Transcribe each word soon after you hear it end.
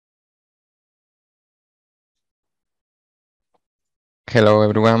Hello,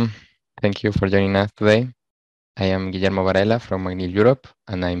 everyone. Thank you for joining us today. I am Guillermo Varela from McNeil Europe,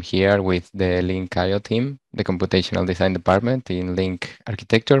 and I'm here with the LINK IO team, the computational design department in LINK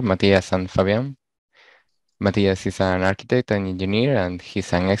Arkitektur, Mathias and Fabian. Mathias is an architect and engineer, and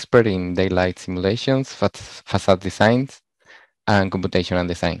he's an expert in daylight simulations, facade designs, and computational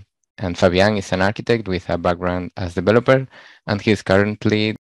design. And Fabian is an architect with a background as developer, and he's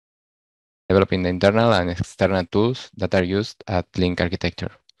currently developing the internal and external tools that are used at LINK Arkitektur.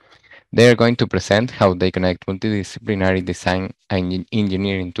 They are going to present how they connect multidisciplinary design and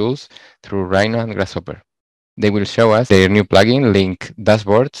engineering tools through Rhino and Grasshopper. They will show us their new plugin, LINK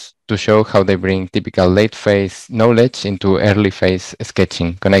Dashboards, to show how they bring typical late phase knowledge into early phase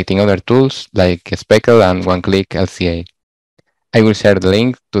sketching, connecting other tools like Speckle and OneClick LCA. I will share the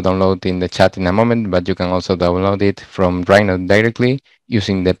link to download in the chat in a moment, but you can also download it from Rhino directly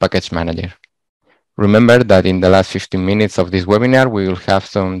using the package manager. Remember that in the last 15 minutes of this webinar, we will have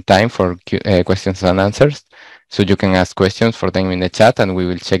some time for questions and answers. So you can ask questions for them in the chat and we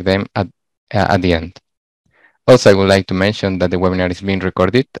will check them at the end. Also, I would like to mention that the webinar is being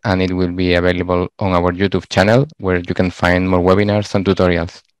recorded and it will be available on our YouTube channel where you can find more webinars and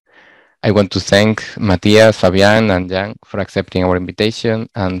tutorials. I want to thank Mathias, Fabian, and Jan for accepting our invitation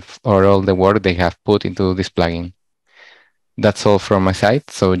and for all the work they have put into this plugin. That's all from my side,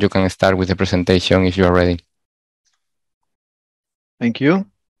 so you can start with the presentation if you are ready. Thank you.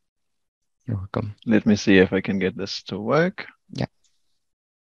 You're welcome. Let me see if I can get this to work. Yeah.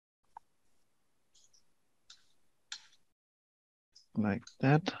 Like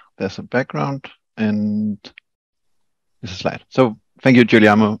that. There's a background and there's a slide. So thank you,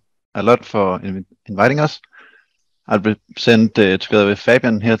 Giuliano, a lot for inviting us. I'll present together with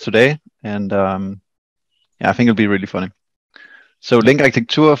Fabian here today, and yeah, I think it'll be really funny. So LINK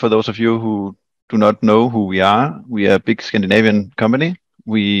Arkitektur, for those of you who do not know who we are a big Scandinavian company.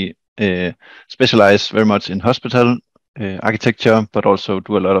 We specialize very much in hospital architecture, but also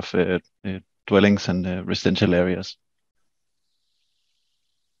do a lot of dwellings and residential areas.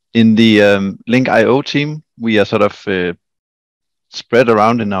 In the LINK IO team, we are sort of spread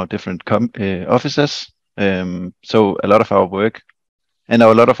around in our different offices. So a lot of our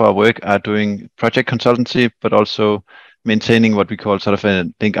work are doing project consultancy, but also maintaining what we call sort of a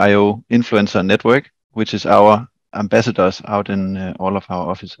LINK IO influencer network, which is our ambassadors out in all of our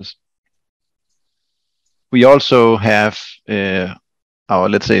offices. We also have our,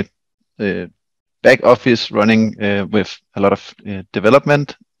 let's say, back office running with a lot of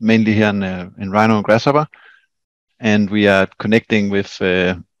development, mainly here in Rhino and Grasshopper. And we are connecting with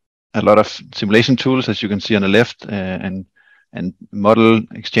a lot of simulation tools, as you can see on the left, and model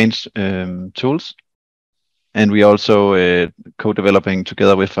exchange tools. And we also co-developing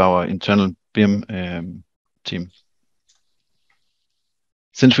together with our internal BIM team.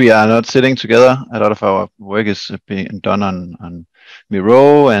 Since we are not sitting together, a lot of our work is being done on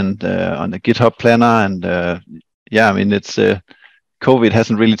Miro and on the GitHub planner. And yeah, I mean, it's COVID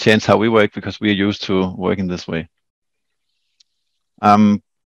hasn't really changed how we work because we are used to working this way.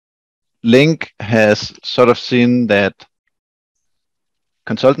 LINK has sort of seen that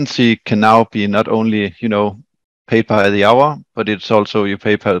consultancy can now be not only, you know, paid by the hour, but it's also you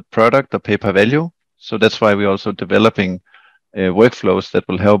pay per product or pay per value. So that's why we're also developing workflows that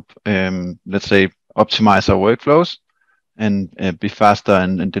will help, let's say, optimize our workflows and be faster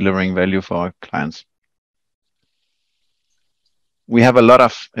and delivering value for our clients. We have a lot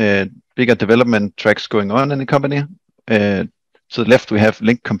of bigger development tracks going on in the company. To the left, we have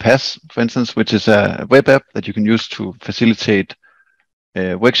LINK Compass, for instance, which is a web app that you can use to facilitate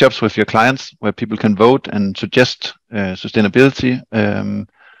workshops with your clients where people can vote and suggest sustainability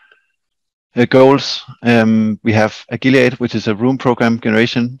goals. We have Agiliate, which is a room program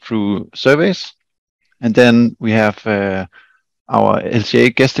generation through surveys. And then we have our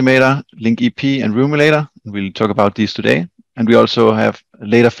LCA guesstimator, LINK EP, and Roomulator. We'll talk about these today. And we also have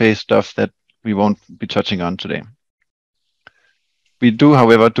later phase stuff that we won't be touching on today. We do,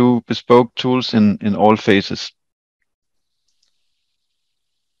 however, do bespoke tools in all phases.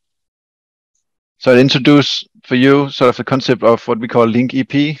 So I'll introduce for you sort of the concept of what we call LINK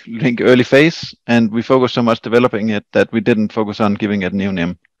EP, LINK early phase, and we focus so much developing it that we didn't focus on giving it a new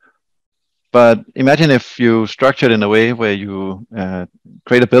name. But imagine if you structure it in a way where you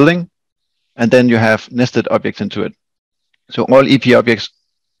create a building and then you have nested objects into it. So all EP objects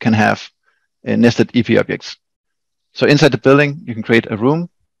can have nested EP objects. So inside the building, you can create a room,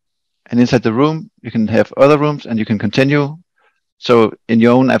 and inside the room, you can have other rooms and you can continue. So in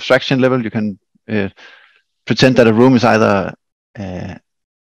your own abstraction level, you can pretend that a room is either a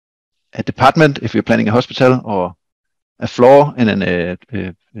department if you're planning a hospital, or a floor in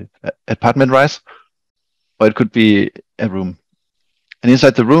an apartment rise, or it could be a room. And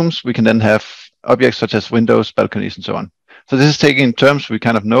inside the rooms, we can then have objects such as windows, balconies, and so on. So this is taking terms we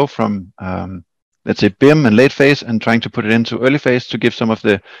kind of know from, let's say, BIM and late phase, and trying to put it into early phase to give some of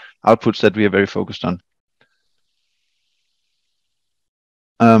the outputs that we are very focused on.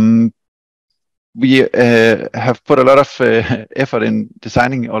 We have put a lot of effort in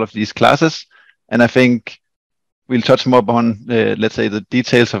designing all of these classes, and I think we'll touch more upon, let's say, the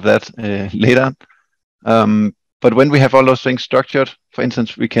details of that later. But when we have all those things structured, for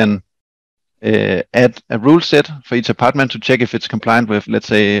instance, we can add a rule set for each apartment to check if it's compliant with, let's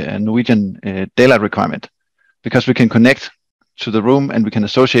say, a Norwegian daylight requirement, because we can connect to the room and we can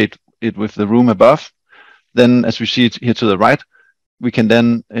associate it with the room above. Then, as we see it here to the right, we can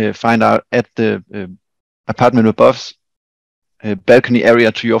then find out at the apartment above's balcony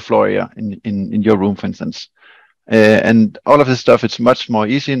area to your floor area in your room, for instance. And all of this stuff, it's much more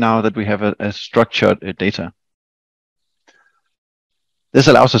easy now that we have a structured data. This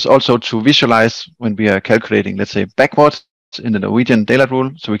allows us also to visualize when we are calculating, let's say, backwards in the Norwegian daylight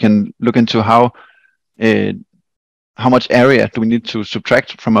rule. So we can look into how much area do we need to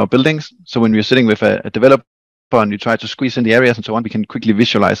subtract from our buildings. So when we're sitting with a developer and you try to squeeze in the areas and so on, we can quickly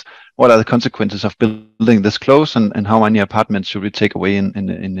visualize what are the consequences of building this close, and how many apartments should we take away in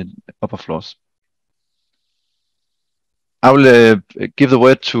the upper floors. I will give the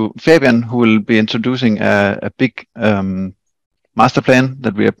word to Fabian, who will be introducing a big master plan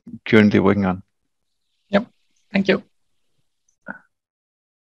that we are currently working on. Yep, thank you. I'll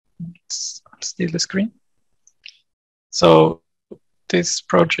steal the screen. So this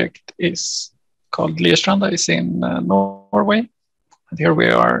project is called Lierstranda, is in Norway. And here we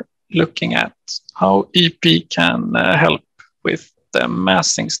are looking at how EP can help with the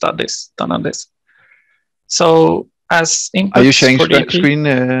massing studies done on this. So as inputs, are you sharing for the screen,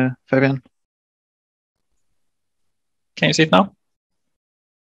 Fabian? Can you see it now?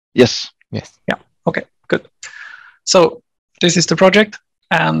 Yes. Yes. Yeah. Okay, good. So this is the project,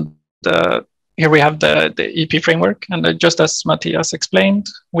 and here we have the EP framework. And just as Mathias explained,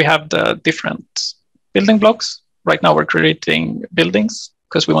 we have the different building blocks. Right now we're creating buildings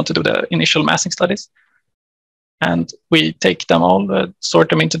because we want to do the initial massing studies. And we take them all, sort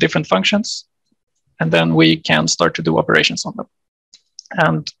them into different functions, and then we can start to do operations on them.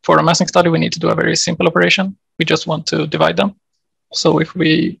 And for a massing study, we need to do a very simple operation. We just want to divide them. So if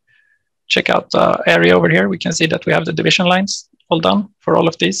we check out the area over here, we can see that we have the division lines all done for all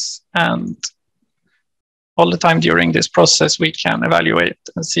of these. And all the time during this process, we can evaluate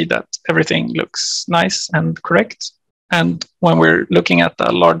and see that everything looks nice and correct. And when we're looking at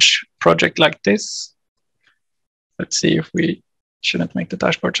a large project like this, let's see if we shouldn't make the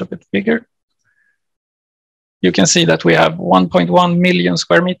dashboards a bit bigger. You can see that we have 1.1 million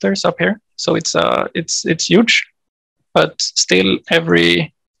square meters up here. So it's huge, but still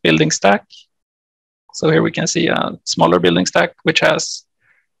every building stack. So here we can see a smaller building stack, which has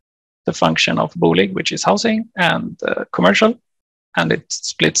the function of bolig, which is housing, and commercial, and it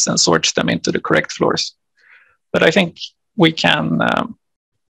splits and sorts them into the correct floors. But I think we can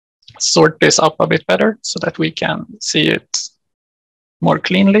sort this up a bit better so that we can see it more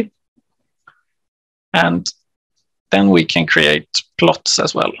cleanly. And then we can create plots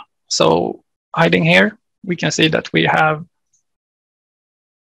as well. So hiding here, we can see that we have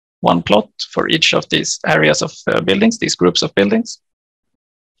one plot for each of these areas of buildings, these groups of buildings.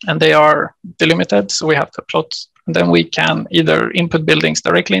 And they are delimited, so we have the plot. And then we can either input buildings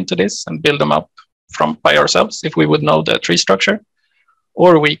directly into this and build them up by ourselves if we would know the tree structure,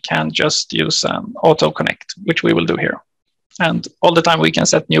 or we can just use an auto connect, which we will do here. And all the time we can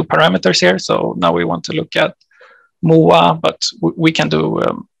set new parameters here. So now we want to look at MOA, but we can do,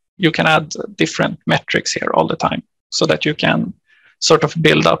 you can add different metrics here all the time so that you can sort of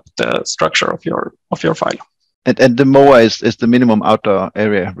build up the structure of your file. And the MOA is the minimum outdoor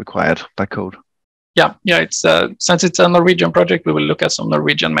area required by code. Yeah, it's since it's a Norwegian project, we will look at some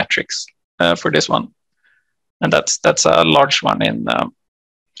Norwegian metrics for this one, and that's a large one in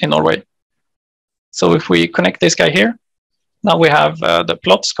Norway. So if we connect this guy here, now we have the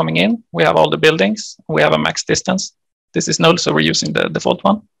plots coming in. We have all the buildings. We have a max distance. This is null, so we're using the default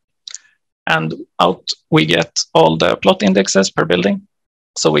one. And out we get all the plot indexes per building,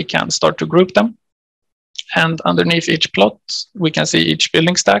 so we can start to group them. And underneath each plot, we can see each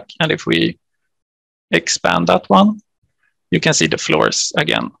building stack. And if we expand that one, you can see the floors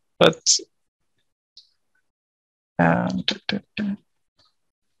again. But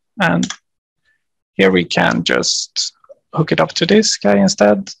and here we can just hook it up to this guy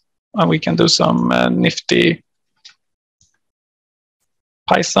instead, and we can do some nifty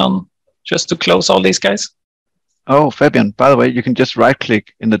Python just to close all these guys. Oh, Fabian, by the way, you can just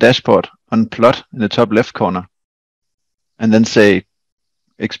right-click in the dashboard on plot in the top left corner and then say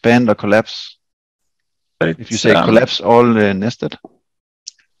expand or collapse. But if you say collapse all nested.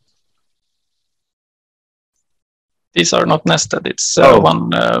 These are not nested. It's one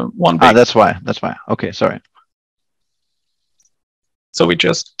big. Ah, that's why. That's why. Okay, sorry. So we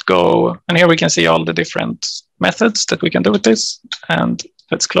just go, and here we can see all the different methods that we can do with this. And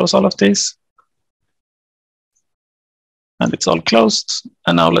let's close all of these. And it's all closed.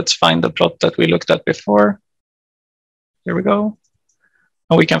 And now let's find the plot that we looked at before. Here we go.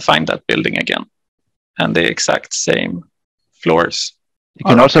 And we can find that building again. And the exact same floors. You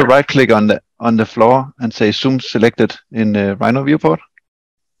can also right-click on the floor and say zoom selected in the Rhino viewport.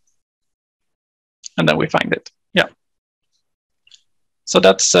 And then we find it. Yeah. So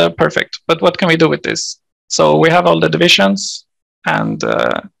that's perfect. But what can we do with this? So we have all the divisions, and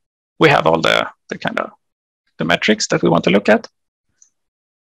we have all the kind of the metrics that we want to look at.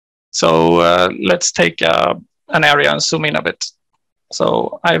 So let's take an area and zoom in a bit.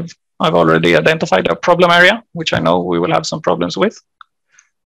 So I've already identified a problem area, which I know we will have some problems with.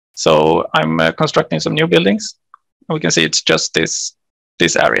 So I'm constructing some new buildings. And we can see it's just this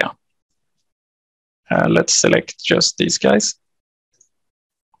area. Let's select just these guys.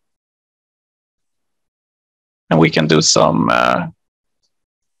 And we can do some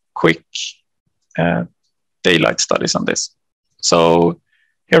quick daylight studies on this. So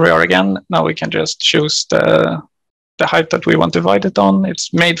here we are again. Now we can just choose the height that we want to divide it on.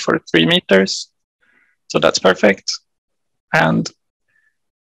 It's made for 3 meters. So that's perfect. And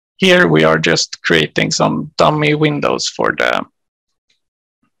here we are just creating some dummy windows for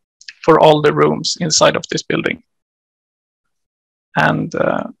all the rooms inside of this building. And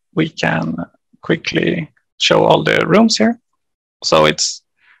we can quickly show all the rooms here. So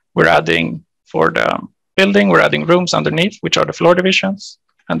we're adding for the building, we're adding rooms underneath, which are the floor divisions.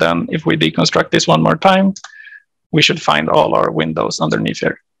 And then if we deconstruct this one more time, we should find all our windows underneath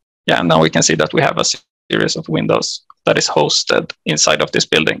here. Yeah, and now we can see that we have a series of windows that is hosted inside of this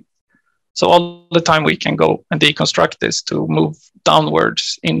building. So all the time we can go and deconstruct this to move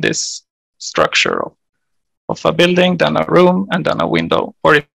downwards in this structure of a building, then a room, and then a window,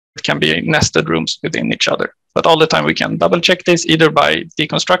 or it can be nested rooms within each other. But all the time we can double check this either by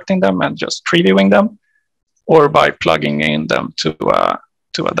deconstructing them and just previewing them, or by plugging in them to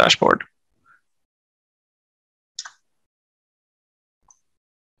a dashboard,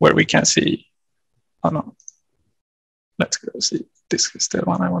 where we can see, oh no, let's go see, this is the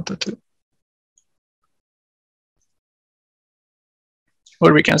one I wanted to.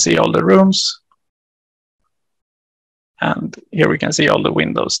 Where we can see all the rooms. And here we can see all the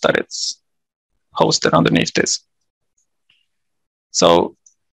windows that it's hosted underneath this. So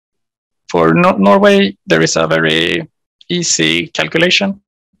for Norway, there is a very easy calculation.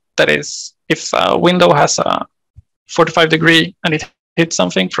 That is, if a window has a 45-degree and it hits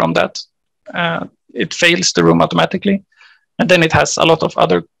something from that, it fails the room automatically. And then it has a lot of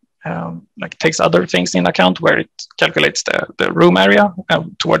other, takes other things in account, where it calculates the room area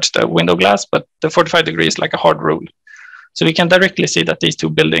towards the window glass, but the 45 degree is like a hard rule. So we can directly see that these two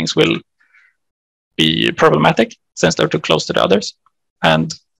buildings will be problematic since they're too close to the others.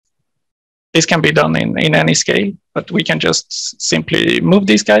 And this can be done in any scale, but we can just simply move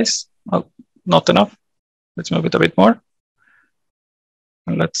these guys. Oh, not enough. Let's move it a bit more.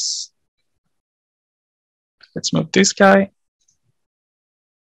 And let's move this guy.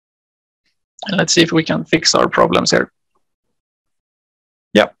 And let's see if we can fix our problems here.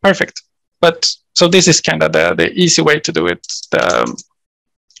 Yeah, perfect. But so this is kind of the easy way to do it,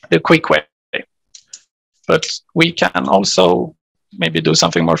 the quick way. But we can also maybe do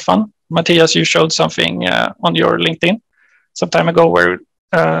something more fun. Mathias, you showed something on your LinkedIn some time ago,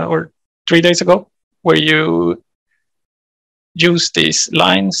 or 3 days ago, where you use these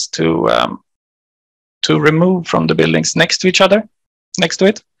lines to remove from the buildings next to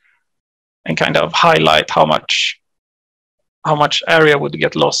it, and kind of highlight how much area would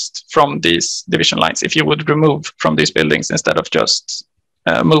get lost from these division lines if you would remove from these buildings instead of just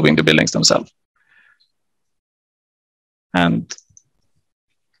moving the buildings themselves. And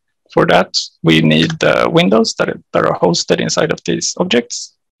for that, we need the windows that are hosted inside of these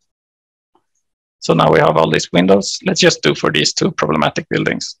objects. So now we have all these windows. Let's just do for these two problematic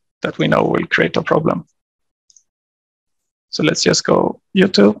buildings that we know will create a problem. So let's just go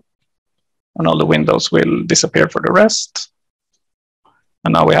U2, and all the windows will disappear for the rest.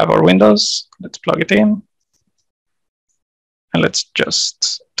 And now we have our windows. Let's plug it in. And let's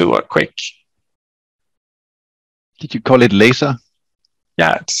just do a quick. Did you call it laser?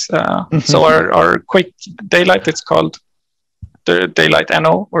 Yeah, it's so our quick daylight, it's called the daylight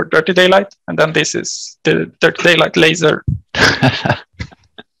NO, or dirty daylight, and then this is the dirty daylight laser.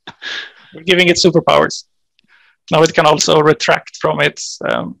 We're giving it superpowers. Now it can also retract from its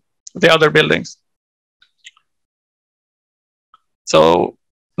the other buildings. So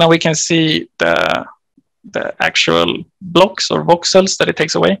now we can see the actual blocks or voxels that it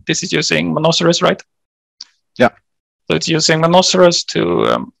takes away. This is using Monoceros, right? Yeah. So it's using Monoceros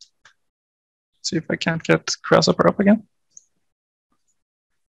to see if I can't get Grasshopper up again.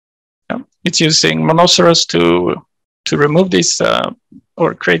 Yeah. It's using Monoceros to remove these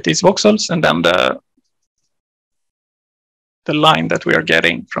or create these voxels, and then the line that we are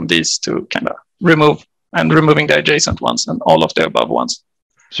getting from these to kind of remove, and removing the adjacent ones and all of the above ones.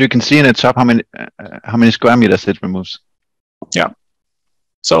 So you can see in the top how many square meters it removes. Yeah.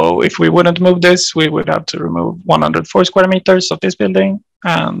 So if we wouldn't move this, we would have to remove 104 square meters of this building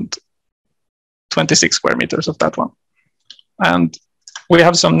and 26 square meters of that one. And we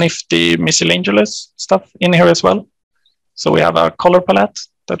have some nifty miscellaneous stuff in here as well. So we have a color palette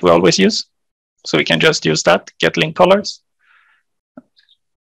that we always use. So we can just use that, get link colors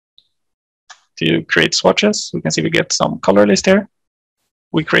to create swatches. We can see we get some color list here.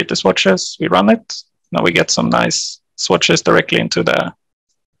 We create the swatches, we run it. Now we get some nice swatches directly into the, I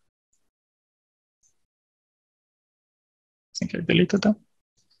think I deleted them.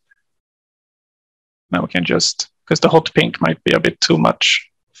 Now we can just, because the hot pink might be a bit too much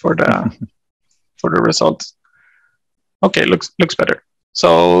for the for the results. Okay, looks better.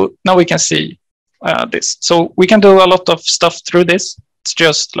 So now we can see this. So we can do a lot of stuff through this. It's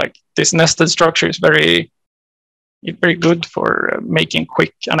just like this nested structure is very good for making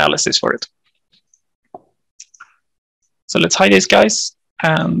quick analysis for it. So let's hide these guys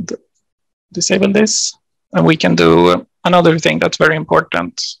and disable this. And we can do another thing that's very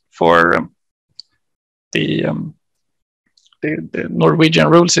important for the Norwegian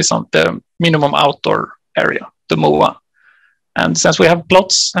rules is on the minimum outdoor area, the MOA. And since we have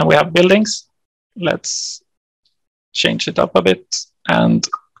plots and we have buildings, let's change it up a bit, and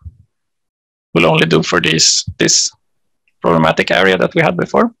we'll only do for this problematic area that we had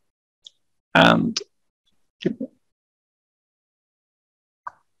before. And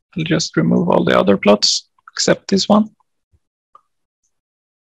I'll just remove all the other plots except this one.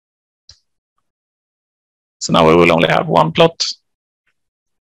 So now we will only have one plot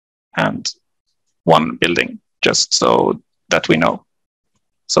and one building, just so that we know.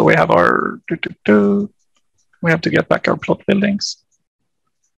 So we have our, we have to get back our plot buildings.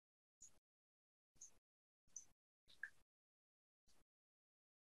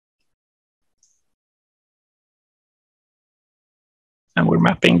 And we're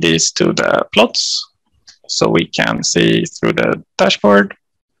mapping these to the plots, so we can see through the dashboard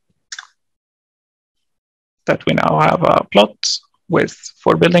that we now have a plot with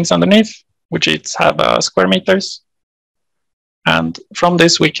 4 buildings underneath, which each have square meters. And from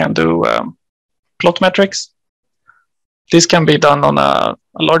this, we can do plot metrics. This can be done on a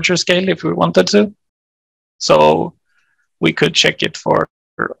larger scale if we wanted to. So we could check it for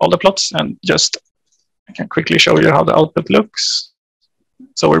all the plots, and just, I can quickly show you how the output looks.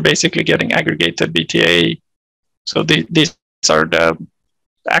 So we're basically getting aggregated BTA. So these are the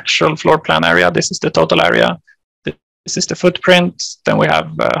actual floor plan area. This is the total area. This is the footprint. Then we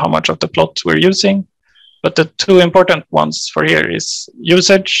have how much of the plot we're using. But the 2 important ones for here is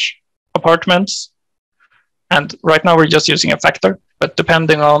usage, apartments. And right now we're just using a factor. But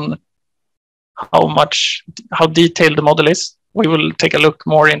depending on how detailed the model is, we will take a look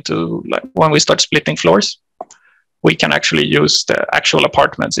more into, like, when we start splitting floors, we can actually use the actual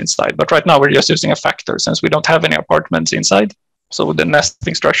apartments inside. But right now we're just using a factor since we don't have any apartments inside. So the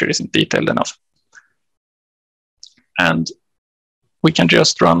nesting structure isn't detailed enough. And we can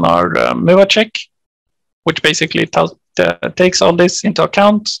just run our MUA check, which basically takes all this into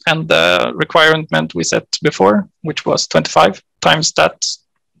account, and the requirement we set before, which was 25 times that,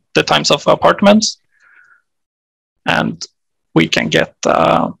 the times of apartments. And we can get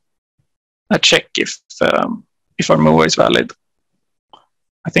a check if our MUA is valid.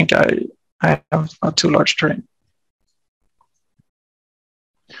 I think I have a too large terrain.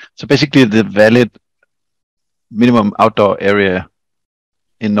 So basically the valid minimum outdoor area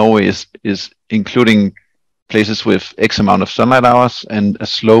in Norway is including places with X amount of sunlight hours and a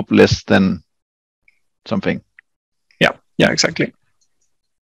slope less than something. Yeah, exactly.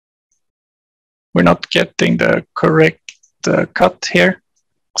 We're not getting the correct cut here.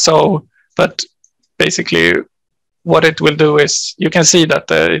 So, but basically what it will do is, you can see that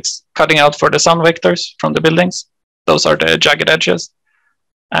it's cutting out for the sun vectors from the buildings. Those are the jagged edges.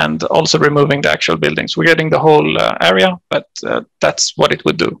 and also removing the actual buildings. We're getting the whole area, but that's what it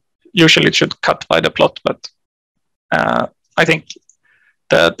would do. Usually it should cut by the plot, but I think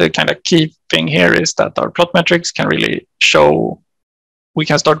the kind of key thing here is that our plot metrics can really show, we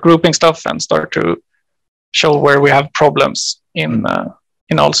can start grouping stuff and start to show where we have problems in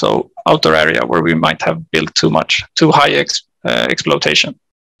also outer area where we might have built too high exploitation.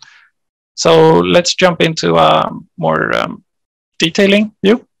 So let's jump into a more detailing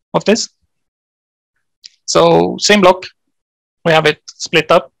view of this. So same block, we have it split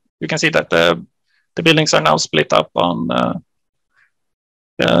up. You can see that the buildings are now split up on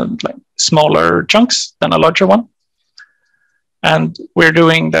like smaller chunks than a larger one. And we're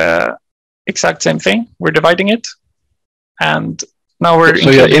doing the exact same thing. We're dividing it. And now we're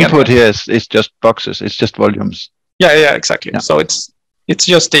so your input here is just boxes, it's just volumes. Yeah, exactly. Yeah. So it's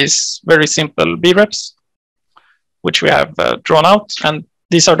just these very simple B-reps, which we have drawn out. And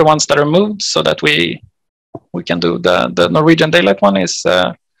these are the ones that are moved so that we can do the Norwegian daylight one is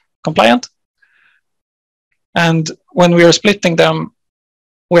compliant. And when we are splitting them,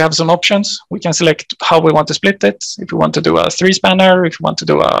 we have some options. We can select how we want to split it. If we want to do a 3-spanner, if we want to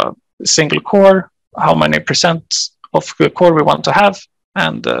do a single core, how many percent of the core we want to have,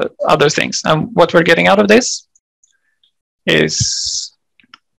 and other things. And what we're getting out of this is,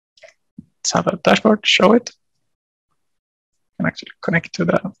 let's have a dashboard, show it. I can actually connect to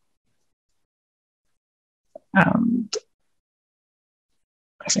the, and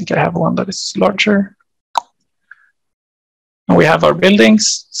I think I have one that is larger. And we have our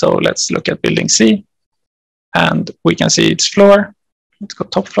buildings. So let's look at building C. And we can see its floor. Let's go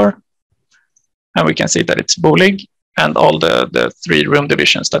top floor. And we can see that it's bolig and all the 3 room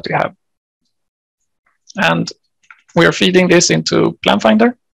divisions that we have. And we are feeding this into Plan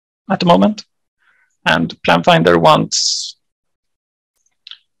Finder at the moment. And Plan Finder wants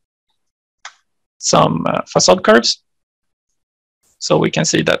some facade curves. So we can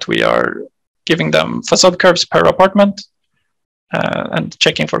see that we are giving them facade curves per apartment and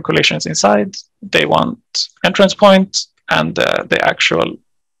checking for collisions inside. They want entrance point and the actual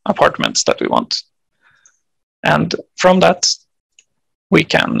apartments that we want. And from that, we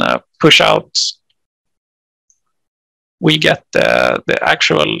can push out, we get the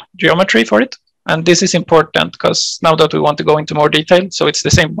actual geometry for it. And this is important because now that we want to go into more detail, so it's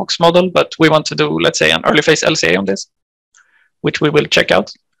the same box model, but we want to do, let's say, an early phase LCA on this, which we will check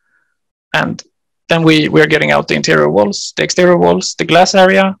out. And then we are getting out the interior walls, the exterior walls, the glass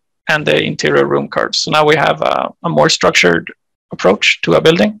area, and the interior room curves. So now we have a more structured approach to a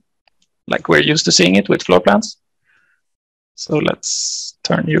building, like we're used to seeing it with floor plans. So let's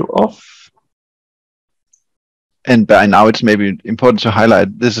turn you off. And by now it's maybe important to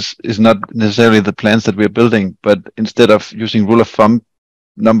highlight, this is not necessarily the plans that we're building, but instead of using rule of thumb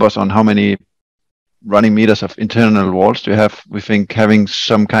numbers on how many running meters of internal walls do you have, we think having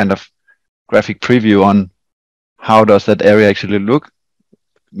some kind of graphic preview on how does that area actually look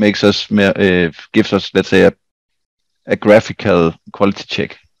makes us, gives us, let's say, a graphical quality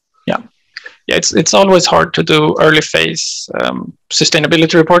check. Yeah, it's always hard to do early phase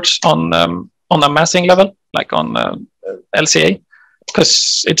sustainability reports on a massing level, like on LCA,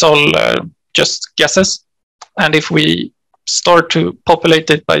 because it's all just guesses. And if we start to populate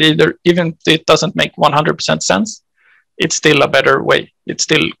it by either, even if it doesn't make 100% sense, it's still a better way. It's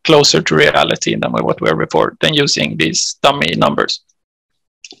still closer to reality than what we were before, than using these dummy numbers.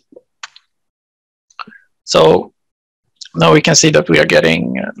 So now we can see that we are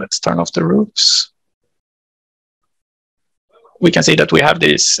getting, let's turn off the roofs. We can see that we have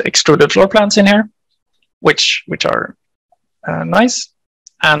these extruded floor plans in here, which are nice.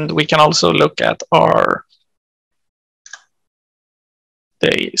 And we can also look at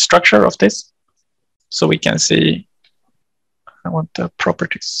the structure of this. So we can see, I want the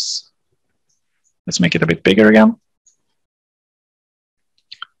properties. Let's make it a bit bigger again.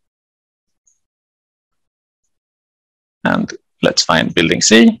 And let's find building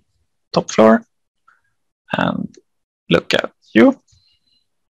C, top floor, and look at you.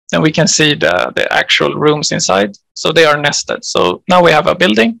 Then we can see the actual rooms inside. So they are nested. So now we have a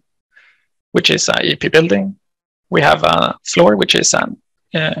building, which is an EP building. We have a floor, which is an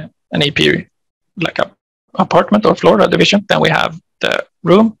EP, like a apartment or floor or division. Then we have the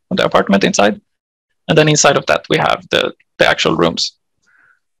room or the apartment inside. And then inside of that, we have the actual rooms.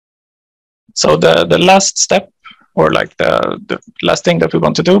 So the last step, or like the last thing that we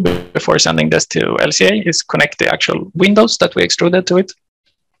want to do before sending this to LCA is connect the actual windows that we extruded to it.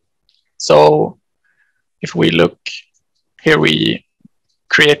 So if we look here, we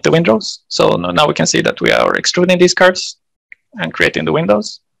create the windows. So now we can see that we are extruding these curves. and creating the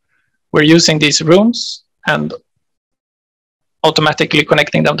windows. We're using these rooms and automatically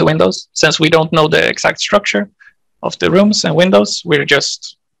connecting them to windows. Since we don't know the exact structure of the rooms and windows, we're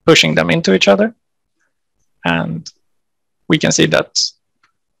just pushing them into each other. And we can see that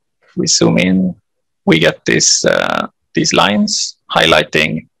if we zoom in, we get this, these lines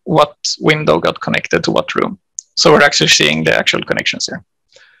highlighting what window got connected to what room. So we're actually seeing the actual connections here.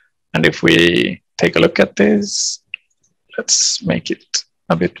 And if we take a look at this, let's make it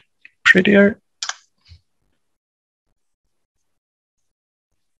a bit prettier.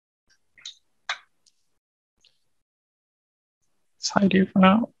 Let's hide here for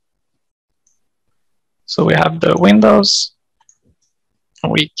now. So we have the windows.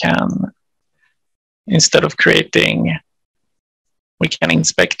 We can, instead of creating, we can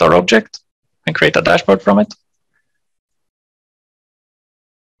inspect our object and create a dashboard from it.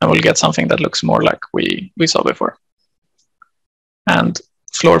 And we'll get something that looks more like we saw before. And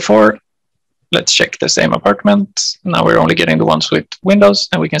floor 4, let's check the same apartment. Now we're only getting the ones with windows,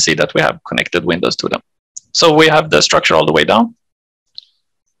 and we can see that we have connected windows to them. So we have the structure all the way down.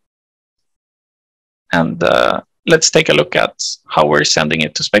 And let's take a look at how we're sending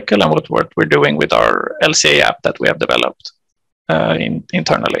it to Speckle and what we're doing with our LCA app that we have developed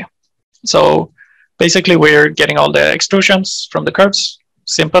internally. So basically, we're getting all the extrusions from the curves,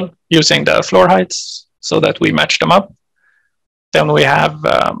 simple, using the floor heights so that we match them up. Then we have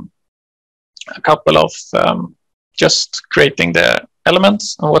a couple of just creating the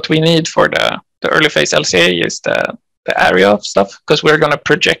elements. And what we need for the early phase LCA is the area of stuff, because we're going to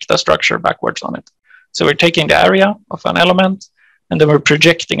project the structure backwards on it. So we're taking the area of an element, and then we're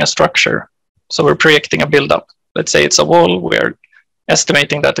projecting a structure. So we're projecting a build-up. Let's say it's a wall. We're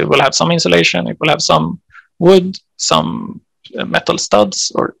estimating that it will have some insulation, it will have some wood, some metal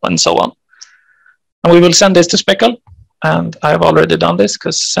studs, and so on. And we will send this to Speckle. And I have already done this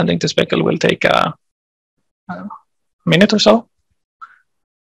because sending to Speckle will take a minute or so.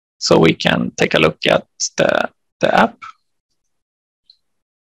 So we can take a look at the app.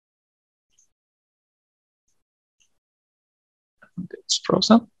 It's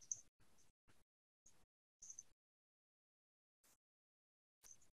frozen.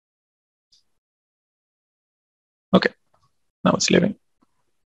 Okay, now it's leaving.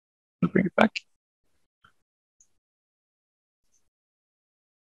 We'll bring it back.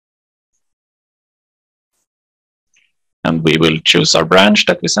 And we will choose our branch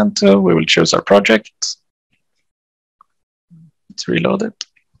that we sent to. We will choose our project. Let's reload it.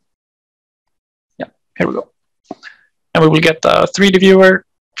 Yeah, here we go. And we will get a 3D viewer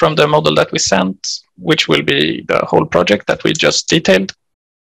from the model that we sent, which will be the whole project that we just detailed.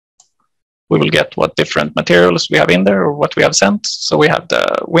 We will get what different materials we have in there or what we have sent. So we have the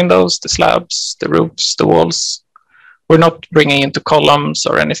windows, the slabs, the roofs, the walls. We're not bringing into columns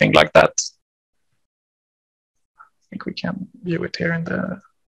or anything like that. I think we can view it here in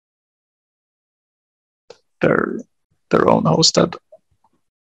their own hosted.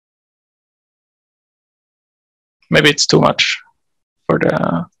 Maybe it's too much for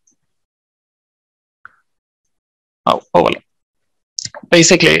the. Oh well.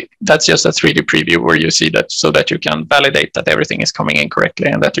 Basically, that's just a 3D preview where you see that, so that you can validate that everything is coming in correctly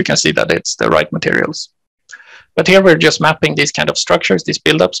and that you can see that it's the right materials. But here we're just mapping these kind of structures, these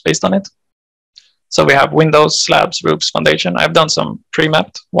build-ups based on it. So we have windows, slabs, roofs, foundation. I've done some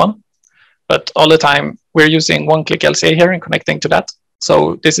pre-mapped one, but all the time we're using OneClick LCA here and connecting to that.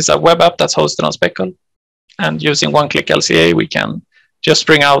 So this is a web app that's hosted on Speckle. And using OneClick LCA, we can just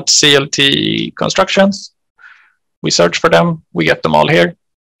bring out CLT constructions. We search for them. We get them all here.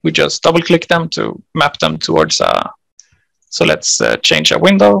 We just double click them to map them towards so let's change a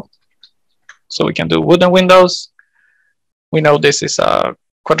window. So we can do wooden windows. We know this is a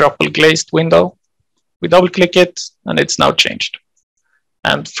quadruple glazed window. We double click it and it's now changed.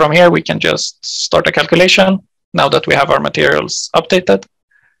 And from here, we can just start a calculation now that we have our materials updated.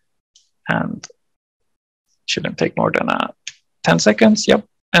 And shouldn't take more than 10 seconds. Yep.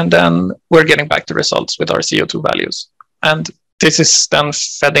 And then we're getting back the results with our CO2 values. And this is then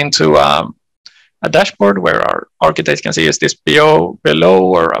fed into a dashboard where our architects can see, is this below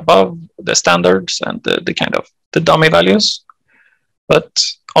or above the standards and the kind of the dummy values. But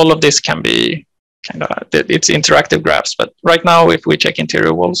all of this can be kind of, it's interactive graphs. But right now, if we check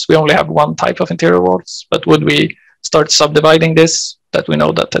interior walls, we only have one type of interior walls. But would we start subdividing this, that we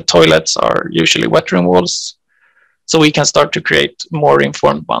know that the toilets are usually wet room walls? So we can start to create more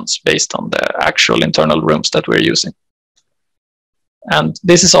informed ones based on the actual internal rooms that we're using. And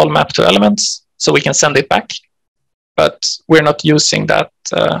this is all mapped to elements, so we can send it back. But we're not using that.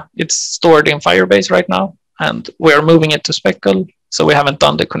 It's stored in Firebase right now. and we're moving it to Speckle, so we haven't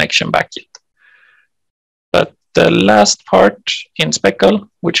done the connection back yet. But the last part in Speckle,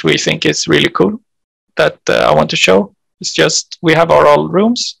 which we think is really cool, that I want to show, is just we have our old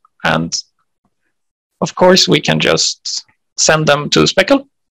rooms, and of course we can just send them to Speckle.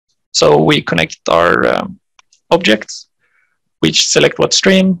 So we connect our objects, we select what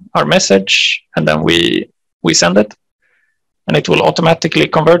stream, our message, and then we send it. And it will automatically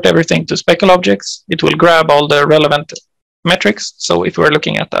convert everything to Speckle objects. It will grab all the relevant metrics. So if we're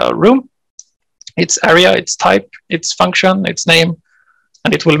looking at a room, its area, its type, its function, its name,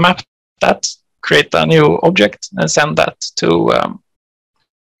 and it will map that, create a new object, and send that to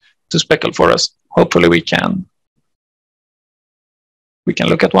Speckle for us. Hopefully we can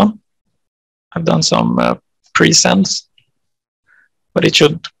look at one. I've done some pre-sends, but it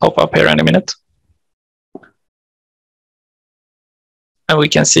should pop up here any minute. And we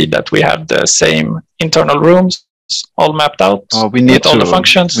can see that we have the same internal rooms all mapped out. Oh, we need all the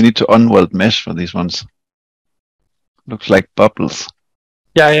functions. We need to unweld mesh for these ones. Looks like bubbles.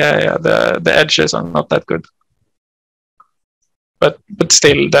 Yeah. The edges are not that good. But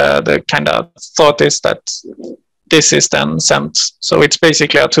still, the kind of thought is that this is then sent. So it's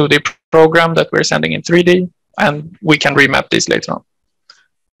basically a 2D program that we're sending in 3D, and we can remap this later on.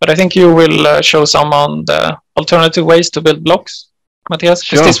 But I think you will show some on the alternative ways to build blocks, Mathias,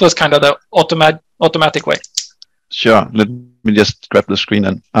 because this was kind of the automatic way. Sure. Let me just grab the screen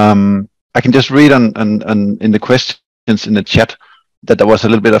and I can just read on in the questions in the chat that there was a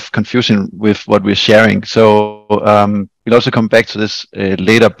little bit of confusion with what we're sharing. So we'll also come back to this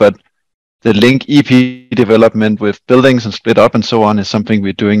later, but the LINK EP development with buildings and split up and so on is something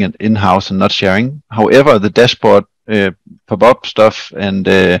we're doing in-house and not sharing. However, the dashboard pop-up stuff and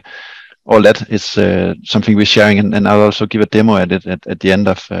all that is something we're sharing, and I'll also give a demo at it at the end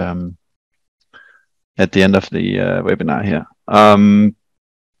of the webinar here.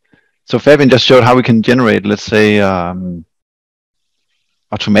 So Fabian just showed how we can generate, let's say,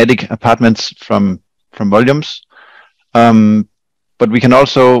 automatic apartments from volumes, but we can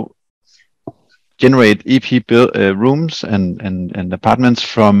also generate EP rooms and apartments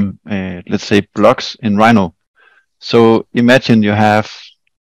from, let's say, blocks in Rhino. So imagine you have,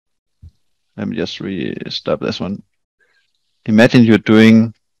 let me just stop this one. Imagine you're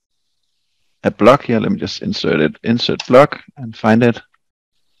doing a block here. Let me just insert it. Insert block and find it.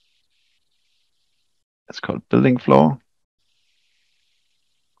 It's called building floor.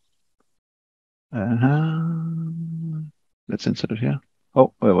 Let's insert it here.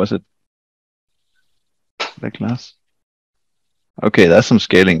 Oh, where was it? Black glass. Okay, there's some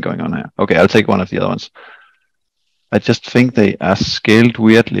scaling going on here. Okay, I'll take one of the other ones. I just think they are scaled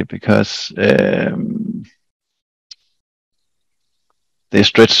weirdly because they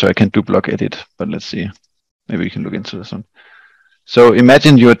stretch so I can do block edit, but let's see. Maybe we can look into this one. So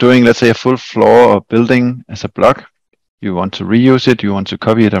imagine you're doing, let's say, a full floor or building as a block. You want to reuse it, you want to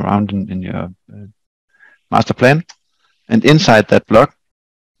copy it around in your master plan. And inside that block,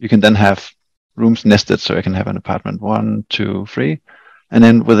 you can then have rooms nested, so I can have an apartment 1, 2, 3. And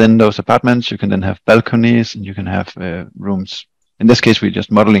then within those apartments, you can then have balconies and you can have rooms. In this case, we're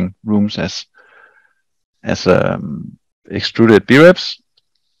just modeling rooms as extruded B-reps.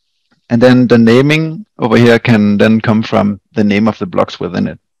 And then the naming over here can then come from the name of the blocks within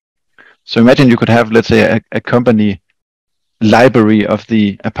it. So imagine you could have, let's say, a company library of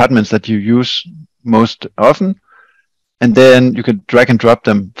the apartments that you use most often. And then you could drag and drop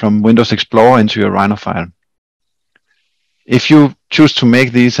them from Windows Explorer into your Rhino file. If you choose to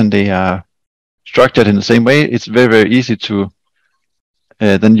make these and they are structured in the same way, it's very, very easy to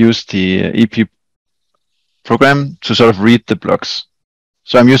then use the EP program to sort of read the blocks.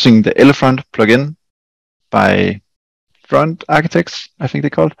 So I'm using the Elephant plugin by Front Architects, I think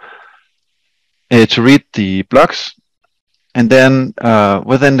they're called, to read the blocks. And then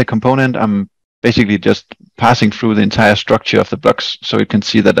within the component, I'm basically just passing through the entire structure of the blocks, so you can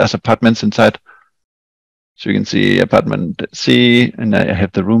see that there's apartments inside. So you can see apartment C, and I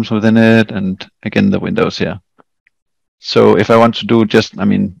have the rooms within it, and again the windows here. So if I want to do just, I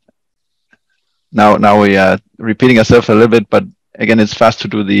mean, now we are repeating ourselves a little bit, but again, it's fast to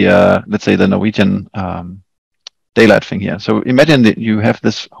do the, let's say, the Norwegian daylight thing here. So imagine that you have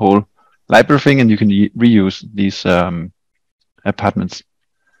this whole library thing, and you can reuse these apartments.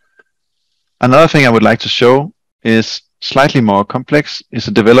 Another thing I would like to show is slightly more complex, is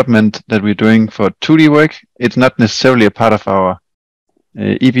a development that we're doing for 2D work. It's not necessarily a part of our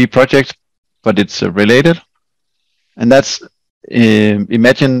EP project, but it's related. And that's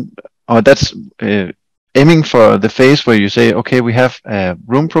aiming for the phase where you say, okay, we have a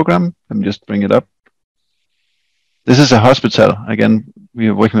room program. Let me just bring it up. This is a hospital. Again, we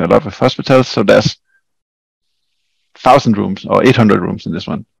are working a lot with hospitals, so there's 1,000 rooms or 800 rooms in this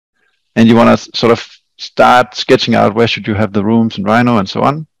one. And you want to sort of start sketching out where should you have the rooms in Rhino and so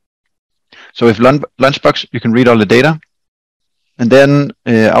on. So with Lunchbox, you can read all the data. And then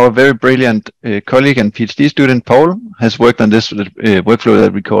our very brilliant colleague and PhD student, Paul, has worked on this workflow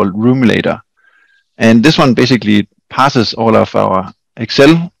that we call Roomulator. And this one basically passes all of our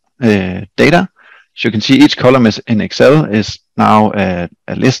Excel data. So you can see each column is in Excel is now a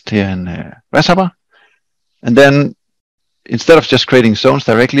list here in Grasshopper. And then instead of just creating zones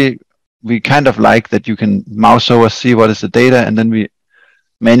directly, we kind of like that you can mouse over, see what is the data, and then we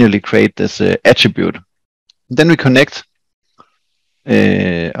manually create this attribute. Then we connect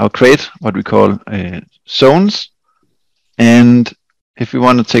or create what we call zones. And if you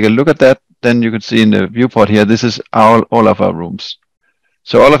want to take a look at that, then you can see in the viewport here, this is all of our rooms.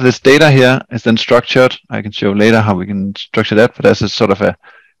 So all of this data here is then structured. I can show later how we can structure that, but as a sort of a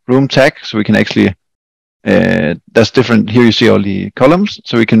room tag, so we can actually, that's different. Here you see all the columns,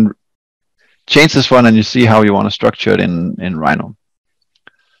 so we can change this one and you see how you want to structure it in Rhino.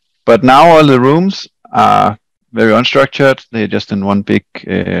 But now all the rooms are very unstructured. They're just in one big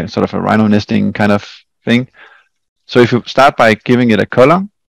sort of a Rhino nesting kind of thing. So if you start by giving it a color,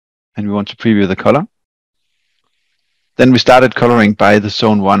 and we want to preview the color, then we started coloring by the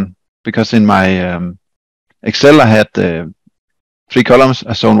zone 1, because in my Excel I had 3 columns,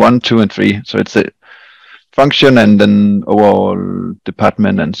 a zone 1, 2, and 3. So it's a function and then overall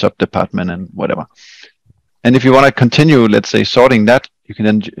department and sub-department and whatever. And if you want to continue, let's say, sorting that, you can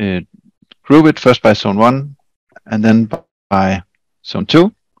then group it first by zone 1 and then by zone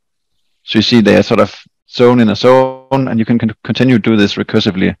 2. So you see they are sort of zone in a zone, and you can continue to do this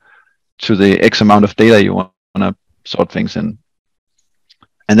recursively to the X amount of data you want to sort things in.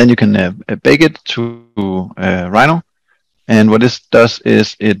 And then you can bake it to Rhino. And what this does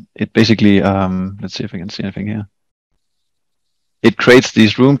is it basically, let's see if I can see anything here. It creates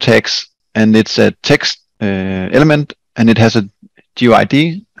these room tags, and it's a text element, and it has a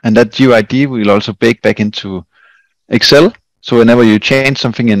GUID, and that GUID will also bake back into Excel. So whenever you change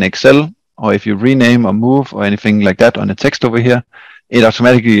something in Excel, or if you rename or move or anything like that on the text over here, it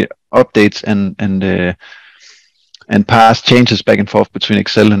automatically updates and pass changes back and forth between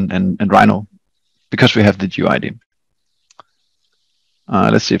Excel and Rhino, because we have the GUID.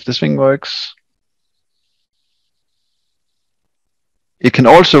 Let's see if this thing works. It can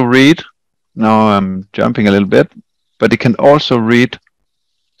also read, now I'm jumping a little bit, but it can also read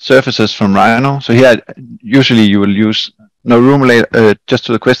surfaces from Rhino. So here, usually you will use, no, Roomulator, just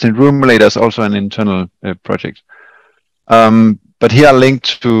to the question, Roomulator is also an internal project. But here are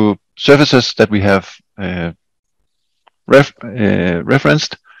linked to surfaces that we have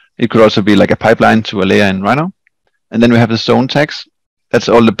referenced. It could also be like a pipeline to a layer in Rhino. And then we have the zone tags. That's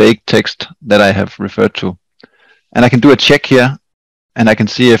all the baked text that I have referred to. And I can do a check here, and I can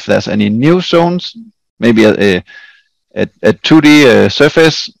see if there's any new zones, maybe a 2D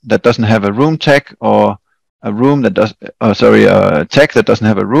surface that doesn't have a room tag, or a room that does, a tag that doesn't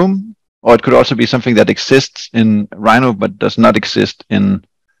have a room. Or it could also be something that exists in Rhino but does not exist in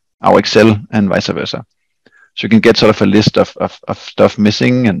our Excel, and vice versa. So you can get sort of a list of stuff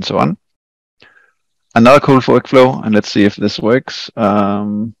missing and so on. Another cool workflow, and let's see if this works.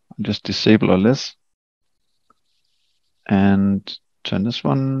 I'll just disable all this and turn this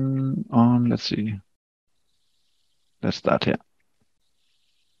one on. Let's see. Let's start here.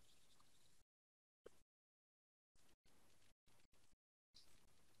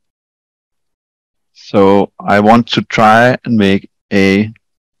 So I want to try and make a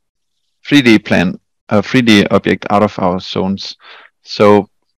 3D plan, a 3D object out of our zones. So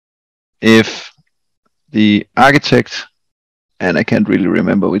if the architect, and I can't really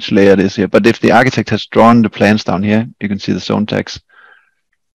remember which layer it is here, but if the architect has drawn the plans down here, you can see the zone tags.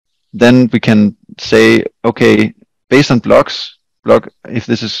 Then we can say, okay, based on blocks, if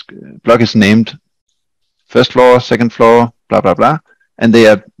this is block is named first floor, second floor, blah blah blah, and they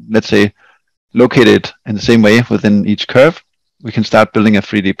are, let's say, located in the same way within each curve, we can start building a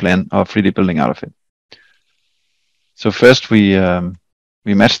 3D plan or 3D building out of it. So first we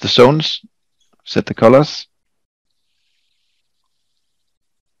match the zones, set the colors,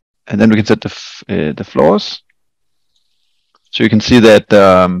 and then we can set the floors. So you can see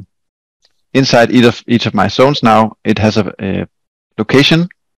that inside each of my zones now, it has a location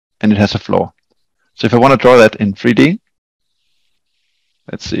and it has a floor. So if I want to draw that in 3D,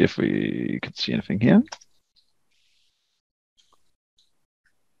 let's see if we can see anything here.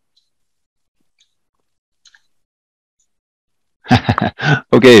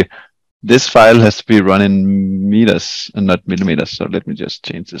 Okay, this file has to be run in meters and not millimeters. So let me just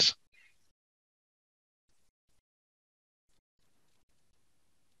change this.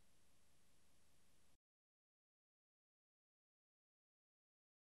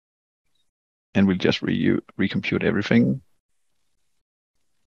 And we'll just recompute everything.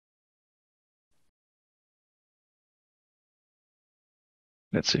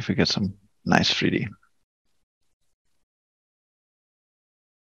 Let's see if we get some nice 3D.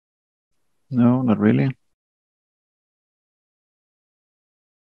 No, not really.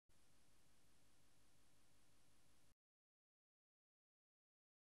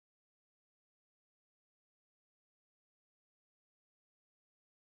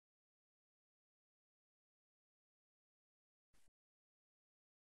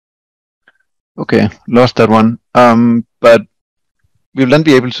 Okay, lost that one. But we'll then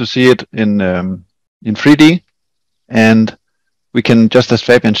be able to see it in 3D, and we can, just as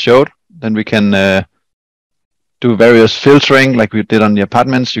Fabian showed, then we can do various filtering like we did on the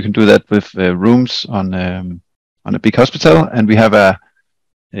apartments. You can do that with rooms on a big hospital, and we have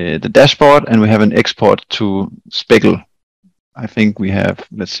the dashboard, and we have an export to Speckle. I think we have.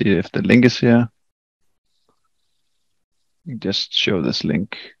 Let's see if the link is here. Just show this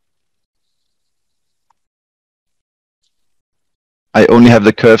link. I only have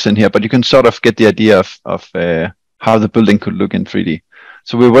the curves in here, but you can sort of get the idea of how the building could look in 3D.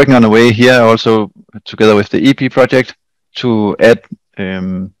 So we're working on a way here also together with the EP project to add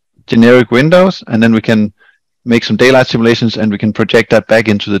generic windows, and then we can make some daylight simulations, and we can project that back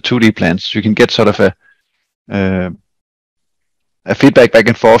into the 2D plans. So you can get sort of a feedback back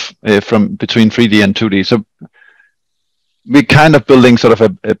and forth from between 3D and 2D. So we're kind of building sort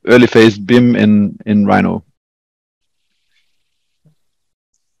of a early phase BIM in Rhino.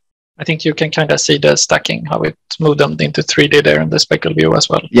 I think you can kind of see the stacking, how it moved them into 3D there in the Speckle view as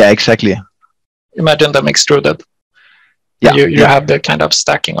well. Yeah, exactly. Imagine them extruded. Yeah, you have the kind of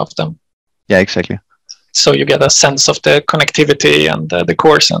stacking of them. Yeah, exactly. So you get a sense of the connectivity and the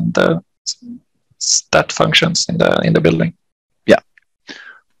cores and the stat functions in the building. Yeah.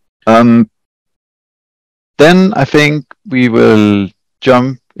 Then I think we will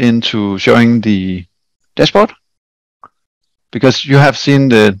jump into showing the dashboard, because you have seen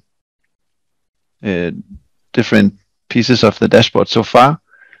the different pieces of the dashboard so far.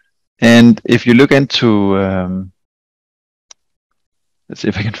 And if you look into, let's see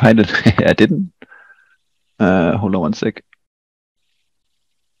if I can find it. I didn't. Hold on one sec.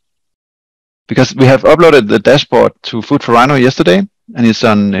 Because we have uploaded the dashboard to Food for Rhino yesterday, and it's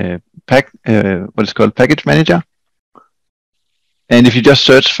on what is called Package Manager. And if you just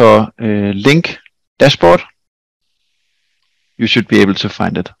search for LINK dashboard, you should be able to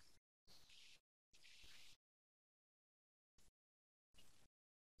find it.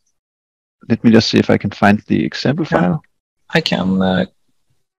 Let me just see if I can find the example file. I can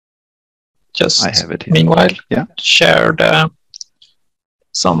just, I have it here. Meanwhile, yeah, share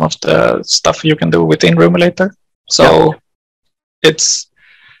some of the stuff you can do within Roomulator. So it's,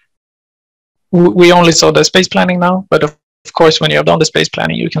 we only saw the space planning now, but of course, when you have done the space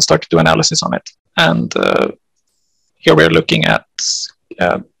planning, you can start to do analysis on it. And here we're looking at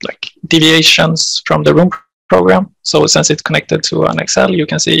like deviations from the room program. So since it's connected to an Excel, you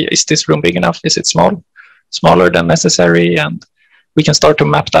can see, is this room big enough? Is it small? Smaller than necessary? And we can start to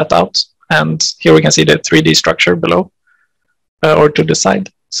map that out. And here we can see the 3D structure below or to the side.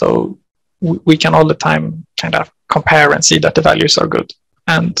 So we can all the time kind of compare and see that the values are good.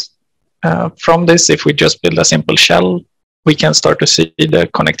 And from this, if we just build a simple shell, we can start to see the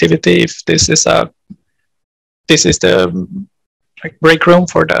connectivity. If this is the like break room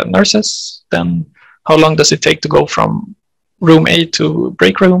for the nurses, then how long does it take to go from room A to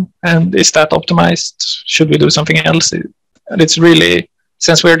break room? And is that optimized? Should we do something else? And it's really,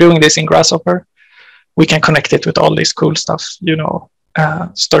 since we're doing this in Grasshopper, we can connect it with all this cool stuff, you know,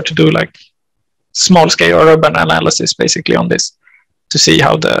 start to do like small scale urban analysis basically on this to see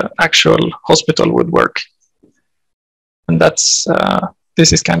how the actual hospital would work. And that's,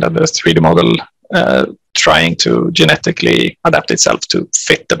 this is kind of the 3D model trying to genetically adapt itself to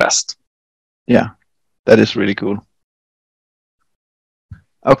fit the best. Yeah, that is really cool.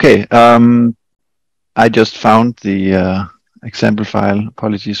 Okay, I just found the example file.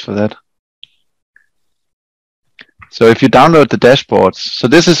 Apologies for that. So if you download the dashboards, so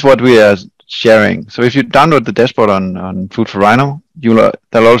this is what we are sharing. So if you download the dashboard on Food for Rhino,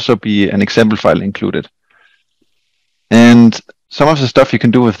 there'll also be an example file included. And some of the stuff you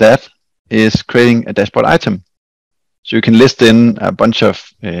can do with that is creating a dashboard item. So you can list in a bunch of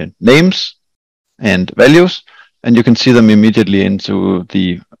names and values, and you can see them immediately into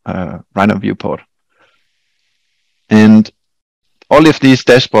the Rhino viewport. And all of these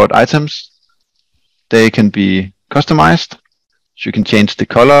dashboard items, they can be customized. So you can change the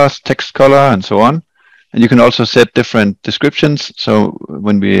colors, text color, and so on. And you can also set different descriptions. So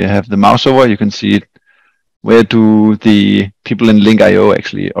when we have the mouse over, you can see where do the people in LINK.io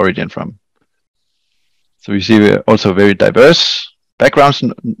actually origin from. So you see we're also very diverse backgrounds.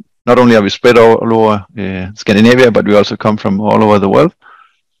 Not only are we spread all over Scandinavia, but we also come from all over the world.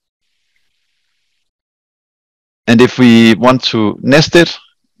 And if we want to nest it,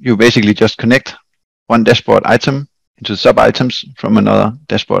 you basically just connect one dashboard item into sub-items from another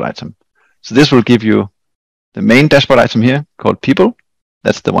dashboard item. So this will give you the main dashboard item here called people.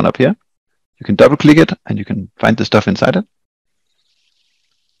 That's the one up here. You can double click it and you can find the stuff inside it.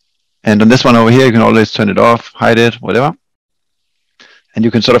 And on this one over here, you can always turn it off, hide it, whatever. And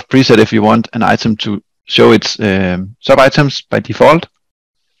you can sort of preset if you want an item to show its sub-items by default.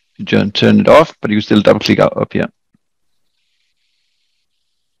 You turn it off, but you can still double click up here.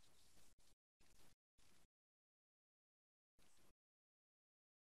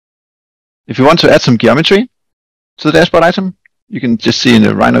 If you want to add some geometry to the dashboard item, you can just see in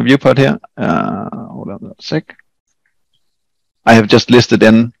the Rhino viewport here. Hold on a sec. I have just listed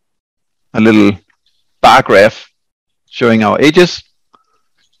in a little bar graph showing our ages.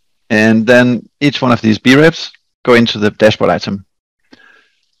 And then each one of these B-reps go into the dashboard item.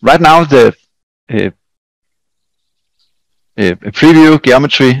 Right now, the preview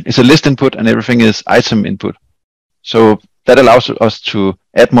geometry is a list input and everything is item input. So that allows us to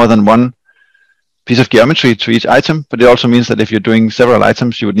add more than one piece of geometry to each item, but it also means that if you're doing several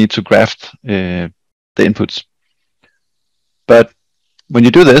items, you would need to graft the inputs. But when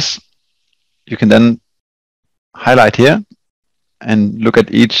you do this, you can then highlight here and look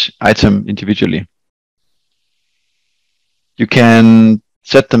at each item individually. You can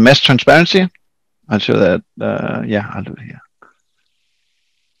set the mesh transparency. I'll show that. Yeah, I'll do it here.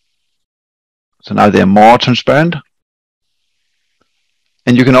 So now they're more transparent.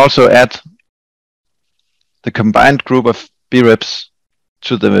 And you can also add the combined group of B-reps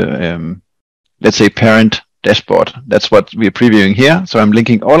to the, let's say, parent dashboard. That's what we're previewing here. So I'm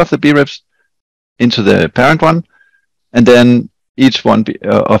linking all of the B-reps into the parent one, and then each one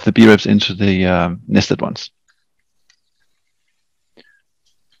of the B-reps into the nested ones.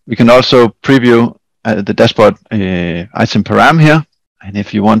 We can also preview the dashboard item param here. And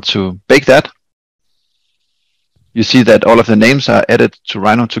if you want to bake that, you see that all of the names are added to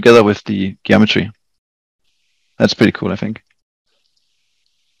Rhino together with the geometry. That's pretty cool, I think.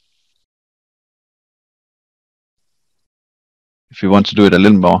 If you want to do it a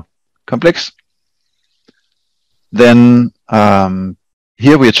little more complex, then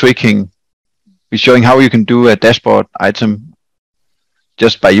here we're tweaking, we're showing how you can do a dashboard item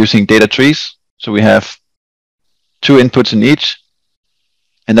just by using data trees. So we have 2 inputs in each,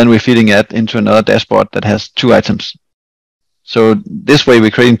 and then we're feeding it into another dashboard that has 2 items. So this way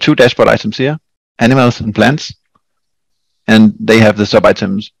we're creating 2 dashboard items here, animals and plants, and they have the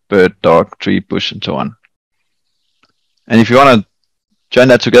sub-items, bird, dog, tree, bush, and so on. And if you want to join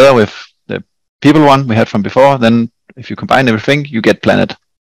that together with the people one we had from before, then if you combine everything, you get planet,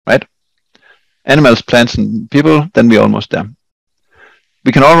 right? Animals, plants, and people, then we're almost there.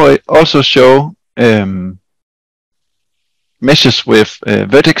 We can also show meshes with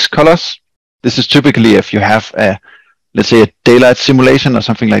vertex colors. This is typically if you have a, let's say, a daylight simulation or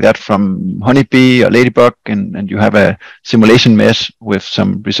something like that from honeybee or ladybug, and you have a simulation mesh with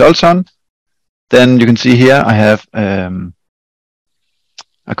some results on. Then you can see here I have a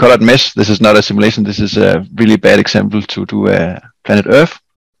colored mesh. This is not a simulation. This is a really bad example to do a planet Earth.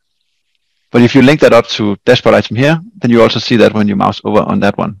 But if you link that up to dashboard item here, then you also see that when you mouse over on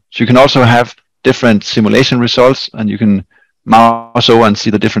that one. So you can also have different simulation results, and you can mouse over and see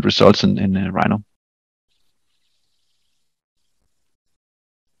the different results in Rhino.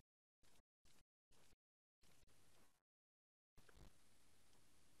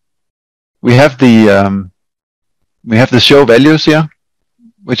 We have the show values here,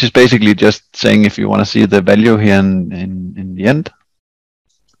 which is basically just saying if you want to see the value here in the end.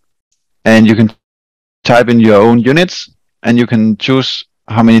 And you can type in your own units, and you can choose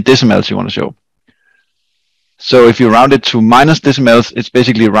how many decimals you want to show. So if you round it to minus decimals, it's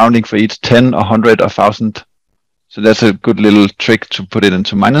basically rounding for each 10, 100, or 1,000. So that's a good little trick to put it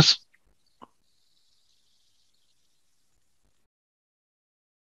into minus.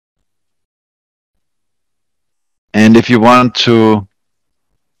 And if you want to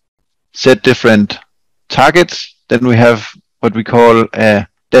set different targets, then we have what we call a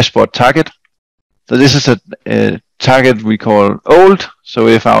dashboard target. So this is a target we call old. So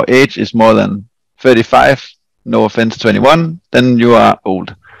if our age is more than 35, no offense to anyone, then you are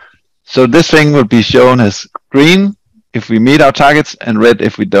old. So this thing will be shown as green if we meet our targets and red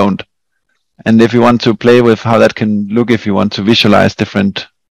if we don't. And if you want to play with how that can look, if you want to visualize different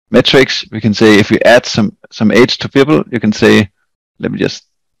metrics, we can say if we add some age to people, you can say, let me just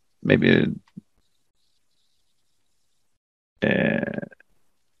maybe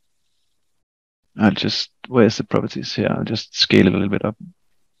I'll just, where's the properties here? I'll just scale it a little bit up.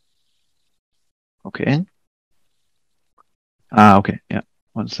 Okay. Okay, yeah,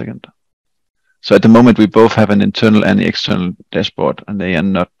 1 second. So at the moment, we both have an internal and external dashboard, and they are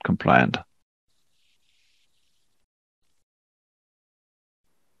not compliant.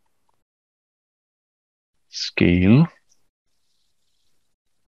 Scale. Here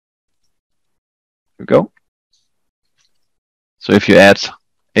we go. So if you add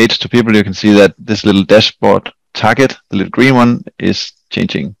age to people, you can see that this little dashboard target, the little green one, is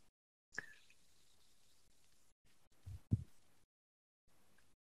changing.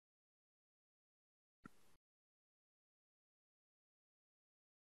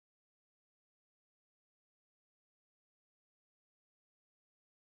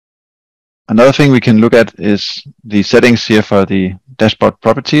 Another thing we can look at is the settings here for the dashboard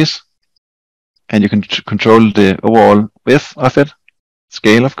properties. And you can control the overall width of it,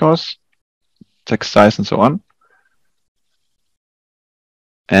 scale, of course, text size, and so on.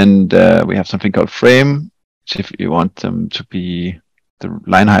 And we have something called frame, which if you want them to be, the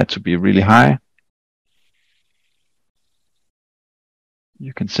line height to be really high,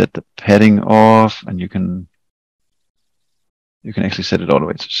 you can set the padding off, and you can actually set it all the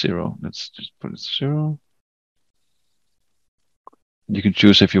way to 0. Let's just put it to 0. You can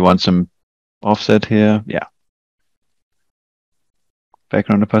choose if you want some offset here. Yeah.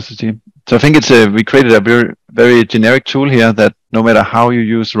 Background opacity. So I think it's we created a very, very generic tool here that no matter how you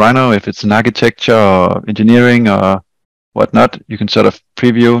use Rhino, if it's an architecture or engineering or whatnot, you can sort of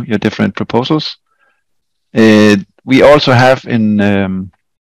preview your different proposals. We also have in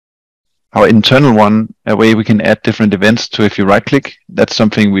our internal one a way we can add different events to if you right click. That's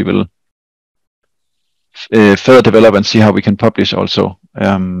something we will further develop and see how we can publish also.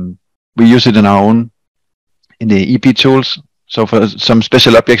 We use it in our own, in the EP tools. So for some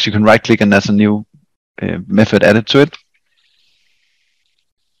special objects, you can right click and there's a new method added to it.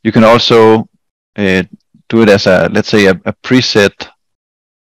 You can also do it as a, let's say, a preset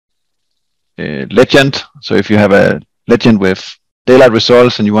legend. So if you have a legend with daylight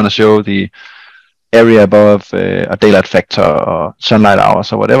results and you want to show the area above a daylight factor or sunlight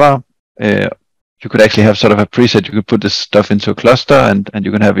hours or whatever, you could actually have sort of a preset. You could put this stuff into a cluster and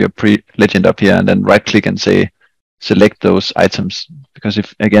you can have your legend up here and then right click and say, select those items. Because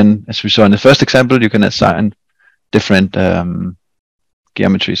if, again, as we saw in the first example, you can assign different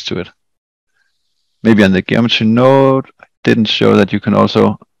geometries to it. Maybe on the geometry node, I didn't show that you can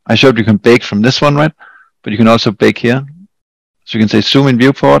also, I showed you can bake from this one, right? But you can also bake here. So you can say zoom in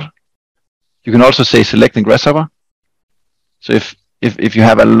viewport. You can also say select in Grasshopper. So if you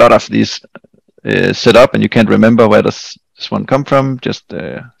have a lot of these set up and you can't remember where does this one come from, just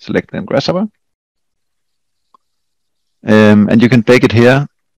select in Grasshopper. And you can bake it here.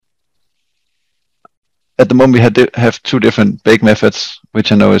 At the moment we have 2 different bake methods,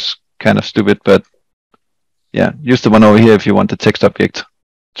 which I know is kind of stupid, but yeah, use the one over here if you want the text object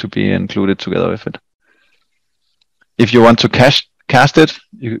to be included together with it. If you want to cast it,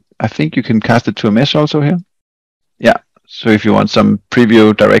 I think you can cast it to a mesh also here. Yeah, so if you want some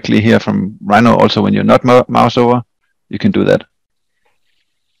preview directly here from Rhino, also when you're not mouse over, you can do that.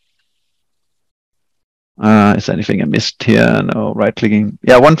 Is there anything I missed here? No, right clicking.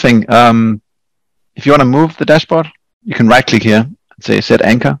 Yeah, one thing. If you want to move the dashboard, you can right click here and say set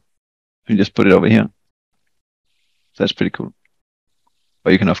anchor. You just put it over here. So that's pretty cool.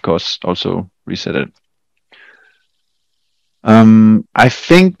 But you can of course also reset it. I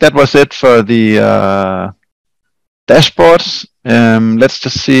think that was it for the dashboards. Let's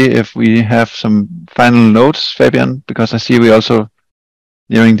just see if we have some final notes, Fabian, because I see we're also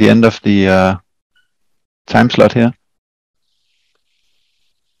nearing the end of the time slot here.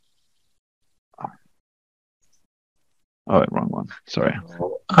 Oh, wrong one. Sorry.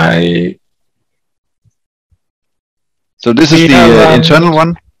 So this is the internal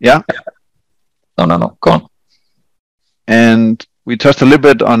one. Yeah. No. Go on. And we touched a little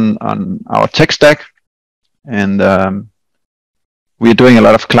bit on our tech stack, and we're doing a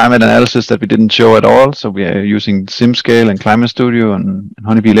lot of climate analysis that we didn't show at all. So we are using SimScale and Climate Studio and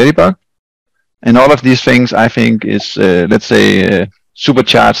Honeybee Ladybug. And all of these things, I think, is, let's say,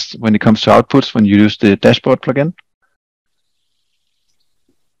 supercharged when it comes to outputs when you use the dashboard plugin.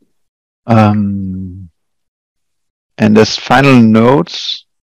 And as final notes,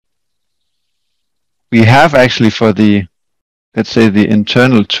 we have actually for the, let's say, the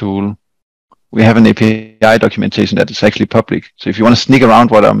internal tool, we have an API documentation that is actually public. So if you want to sneak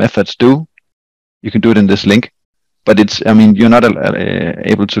around what our methods do, you can do it in this link. But it's, I mean, you're not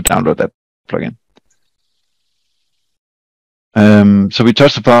able to download that plugin. So we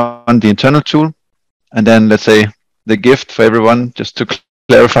touched upon the internal tool, and then let's say the gift for everyone, just to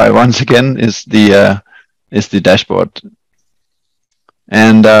clarify once again, is the dashboard.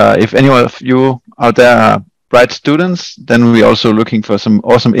 And if any of you out there are bright students, then we're also looking for some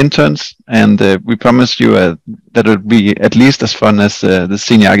awesome interns, and we promise you that it'll be at least as fun as the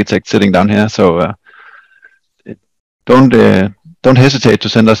senior architect sitting down here. So don't hesitate to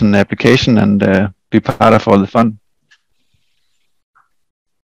send us an application and be part of all the fun.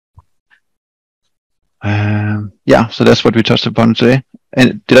 Yeah, so that's what we touched upon today.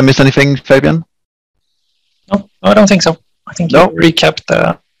 And did I miss anything, Fabian? No, I don't think so. I think you recapped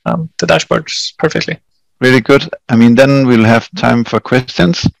the dashboards perfectly. Really good. I mean, then we'll have time for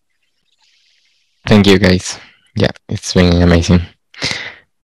questions. Thank you, guys. Yeah, it's been amazing.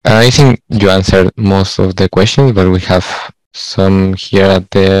 I think you answered most of the questions, but we have some here at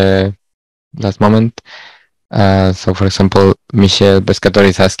the last moment. So, for example, Michelle Pescatore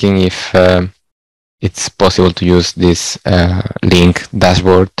is asking if it's possible to use this link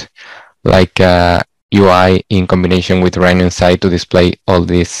dashboard like UI in combination with Rhino Inside to display all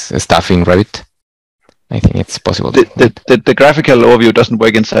this stuff in Revit. I think it's possible. The graphical overview doesn't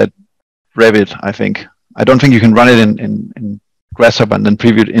work inside Revit, I think. I don't think you can run it in Grasshopper and then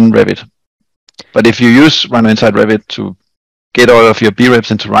preview it in Revit. But if you use Rhino inside Revit to get all of your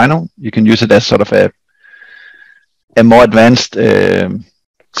B-reps into Rhino, you can use it as sort of a more advanced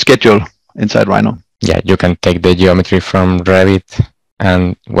schedule inside Rhino. Yeah, you can take the geometry from Revit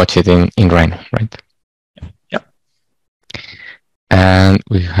and watch it in Rhino, right? Yeah. And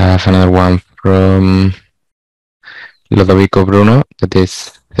we have another one from Lodovico Bruno that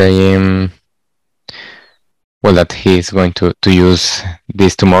is saying, well, that he's going to use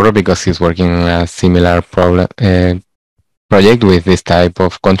this tomorrow because he's working on a similar project with this type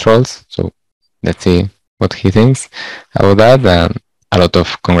of controls. So let's see what he thinks about that. And a lot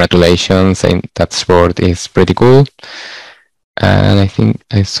of congratulations, saying that sport is pretty cool. And I think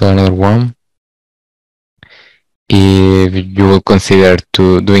I saw another one. If you will consider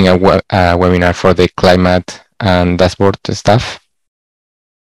doing a webinar for the climate and dashboard stuff.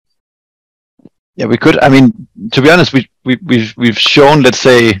 Yeah, we could. I mean, to be honest, we've shown, let's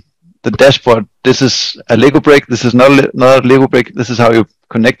say, the dashboard. This is a Lego brick. This is not a Lego brick. This is how you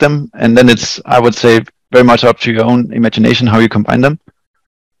connect them, and then it's, I would say, very much up to your own imagination how you combine them.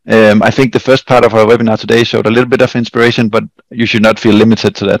 I think the first part of our webinar today showed a little bit of inspiration, but you should not feel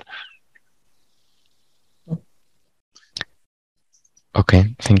limited to that.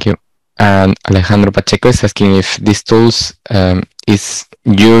 Okay, thank you. And Alejandro Pacheco is asking if these tools, is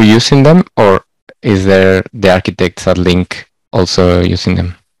you using them, or is there the architects at LINK also using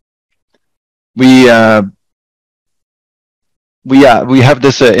them? We have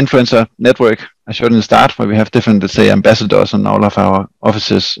this influencer network I showed in the start, where we have different, let's say, ambassadors on all of our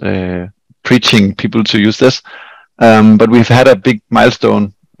offices preaching people to use this. But we've had a big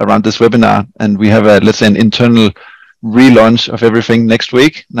milestone around this webinar, and we have let's say, an internal relaunch of everything next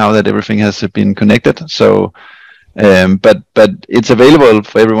week, now that everything has been connected. So, but it's available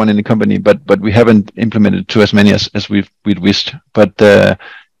for everyone in the company, but we haven't implemented to as many as we'd wished. But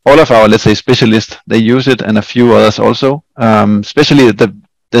all of our, let's say, specialists, they use it, and a few others also, especially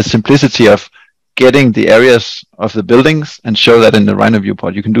the simplicity of getting the areas of the buildings and show that in the Rhino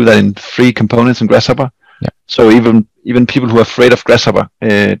viewport. You can do that in 3 components in Grasshopper. Yeah. So even people who are afraid of Grasshopper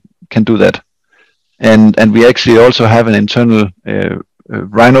can do that. And we actually also have an internal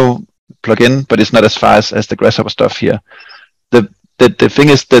Rhino plugin, but it's not as fast as the Grasshopper stuff here. The thing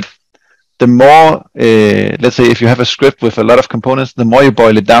is that the more, let's say, if you have a script with a lot of components, the more you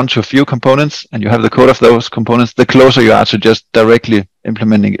boil it down to a few components and you have the code of those components, the closer you are to just directly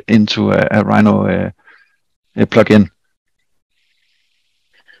implementing it into a Rhino plugin.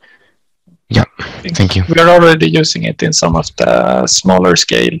 Yeah, thank you. We are already using it in some of the smaller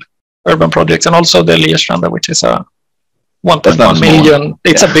scale urban projects, and also the Lierstranda, which is a 1.1 million.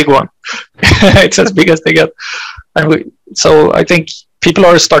 It's a big one. It's as big as they get. And so I think people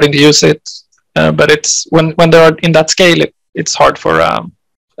are starting to use it, but it's when they're in that scale, it's hard for.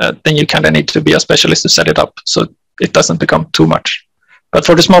 Then you kind of need to be a specialist to set it up, so it doesn't become too much. But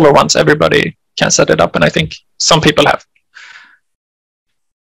for the smaller ones, everybody can set it up, and I think some people have.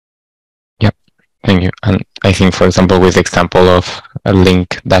 Thank you. And I think, for example, with the example of a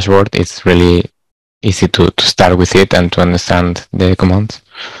LINK dashboard, it's really easy to start with it and to understand the commands.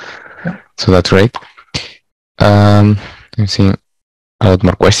 Yeah. So that's great. I'm seeing a lot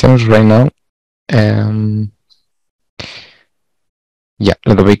more questions right now. Yeah,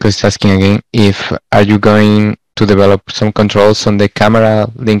 Ludovico is asking again if are you going to develop some controls on the camera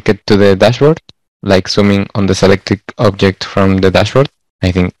linked to the dashboard, like zooming on the selected object from the dashboard?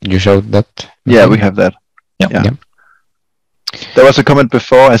 I think you showed that. Yeah, we have that. Yeah. There was a comment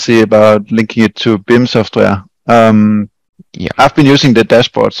before I see about linking it to BIM software. I've been using the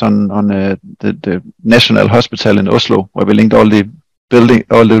dashboards on the National Hospital in Oslo, where we linked all the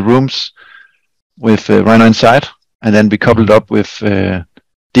rooms with Rhino inside, and then we coupled up with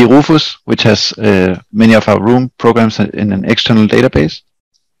Rufus, which has many of our room programs in an external database.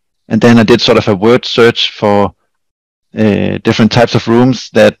 And then I did sort of a word search for different types of rooms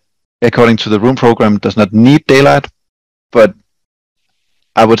that, according to the room program, does not need daylight, but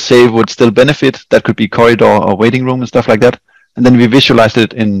I would say would still benefit. That could be corridor or waiting room and stuff like that. And then we visualized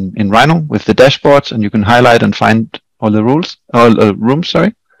it in Rhino with the dashboards, and you can highlight and find all the rooms.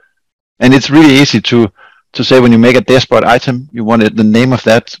 And it's really easy to say when you make a dashboard item, you want the name of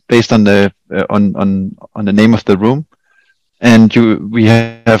that based on the on the name of the room. And we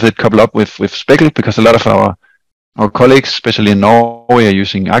have it coupled up with Speckle, because a lot of our colleagues, especially in Norway, are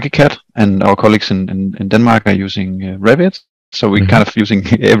using ArchiCAD, and our colleagues in Denmark are using Revit. So we're kind of using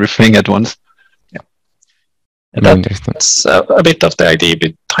everything at once. Yeah. And that's a bit of the idea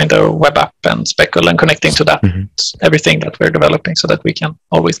behind the web app and Speckle, and connecting to that everything that we're developing, so that we can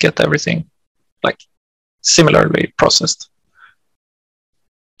always get everything like similarly processed.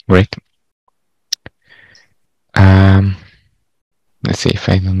 Great. Let's see if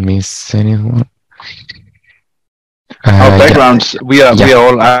I don't miss anyone. Our backgrounds, we are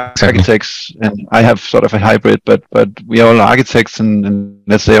all architects, and I have sort of a hybrid, but we are all architects, and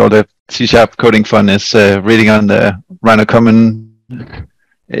let's say all the C# coding fun is reading on the Rhino Common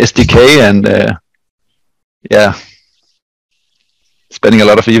SDK, and spending a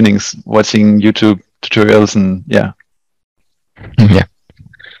lot of evenings watching YouTube tutorials, and yeah,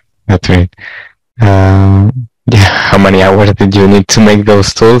 that's right. How many hours did you need to make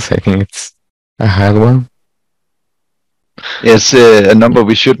those tools? I think it's a hard one. It's a number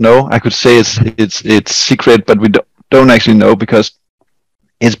we should know. I could say it's secret, but we don't actually know, because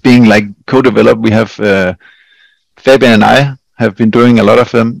it's being like co-developed. We have Fabian and I have been doing a lot of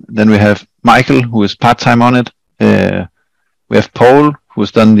them. Then we have Michael, who is part-time on it. We have Paul,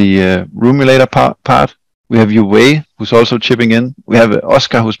 who's done the Roomulator part. We have Yue, who's also chipping in. We have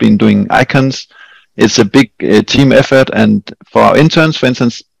Oscar, who's been doing icons. It's a big team effort, and for our interns, for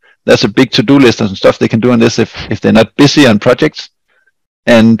instance, there's a big to-do list and stuff they can do on this if they're not busy on projects.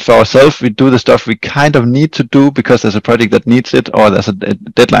 And for ourselves, we do the stuff we kind of need to do because there's a project that needs it, or there's a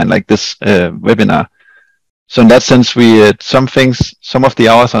deadline like this webinar. So in that sense, we some of the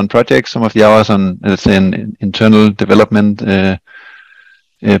hours on projects, some of the hours on, let's say, an internal development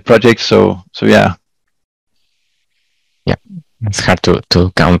projects. So yeah. Yeah, it's hard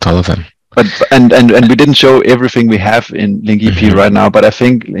to count all of them. But and we didn't show everything we have in LINK EP right now, but I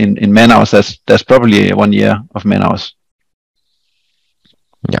think in man hours there's probably 1 year of man hours.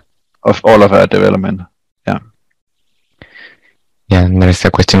 Yeah. Of all of our development. Yeah. Yeah, and there is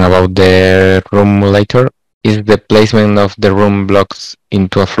a question about the Roomulator. Is the placement of the room blocks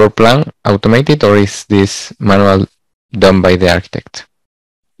into a floor plan automated, or is this manual done by the architect?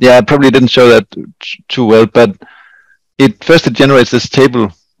 Yeah, I probably didn't show that too well, but it generates this table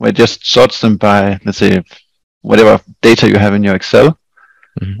where it just sorts them by, let's say, whatever data you have in your Excel.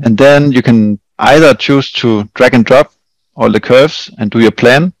 And then you can either choose to drag and drop all the curves and do your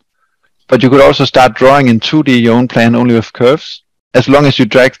plan, but you could also start drawing in 2D your own plan only with curves. As long as you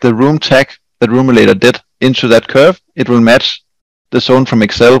drag the room tag that Roomulator did into that curve, it will match the zone from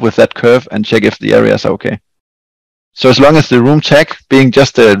Excel with that curve and check if the areas are okay. So as long as the room tag, being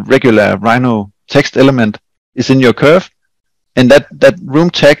just a regular Rhino text element, is in your curve, and that room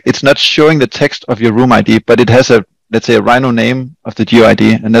tag, it's not showing the text of your room ID, but it has a, let's say, a Rhino name of the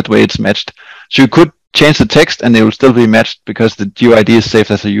GeoID, and that way it's matched. So you could change the text and it will still be matched because the GeoID is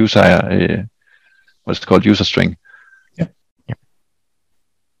saved as a user, what's called user string. Yeah.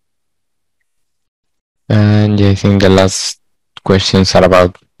 And I think the last questions are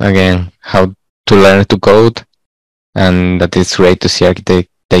about, again, how to learn to code, and that it's great to see architect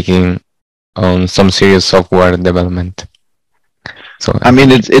taking on some serious software development. So I mean,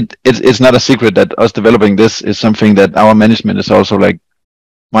 it's not a secret that us developing this is something that our management is also like,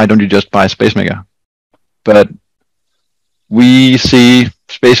 why don't you just buy SpaceMaker? But we see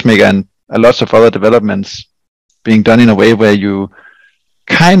SpaceMaker and lots of other developments being done in a way where you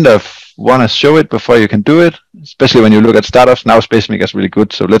kind of want to show it before you can do it, especially when you look at startups. Now SpaceMaker is really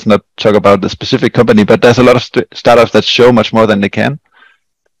good, so let's not talk about the specific company, but there's a lot of startups that show much more than they can.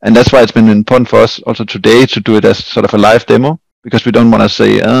 And that's why it's been important for us also today to do it as sort of a live demo, because we don't want to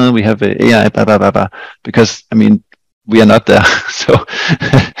say, oh, we have AI, blah, blah, blah, blah, because, I mean, we are not there. So,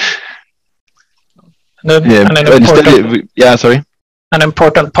 An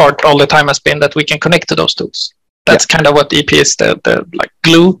important part all the time has been that we can connect to those tools. That's kind of what EP is, the like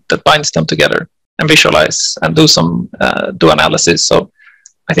glue that binds them together and visualize and do some do analysis. So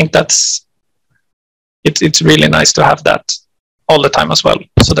I think it's really nice to have that all the time as well,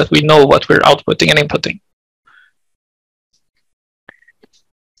 so that we know what we're outputting and inputting.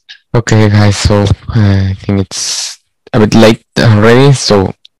 Okay, guys, so I think it's a bit late already,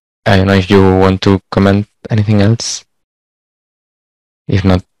 so I don't know if you want to comment anything else. If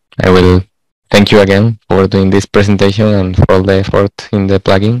not, I will thank you again for doing this presentation and for all the effort in the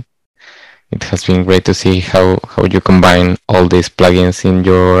plugin. It has been great to see how you combine all these plugins in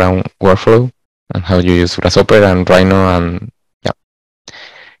your own workflow and how you use Grasshopper and Rhino and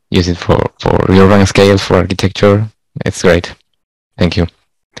use it for urban scale, for architecture. It's great. Thank you.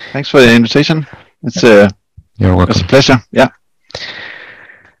 Thanks for the invitation. You're welcome. It's a pleasure. Yeah.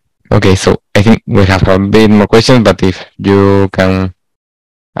 Okay, so I think we have a bit more questions, but if you can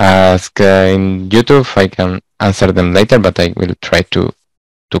ask in YouTube, I can answer them later, but I will try to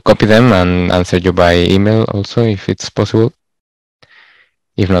copy them and answer you by email also, if it's possible.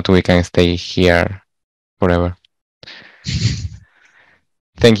 If not, we can stay here forever.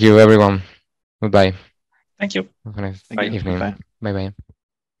 Thank you, everyone. Goodbye. Thank you. Have a nice Thank you. evening. Bye-bye.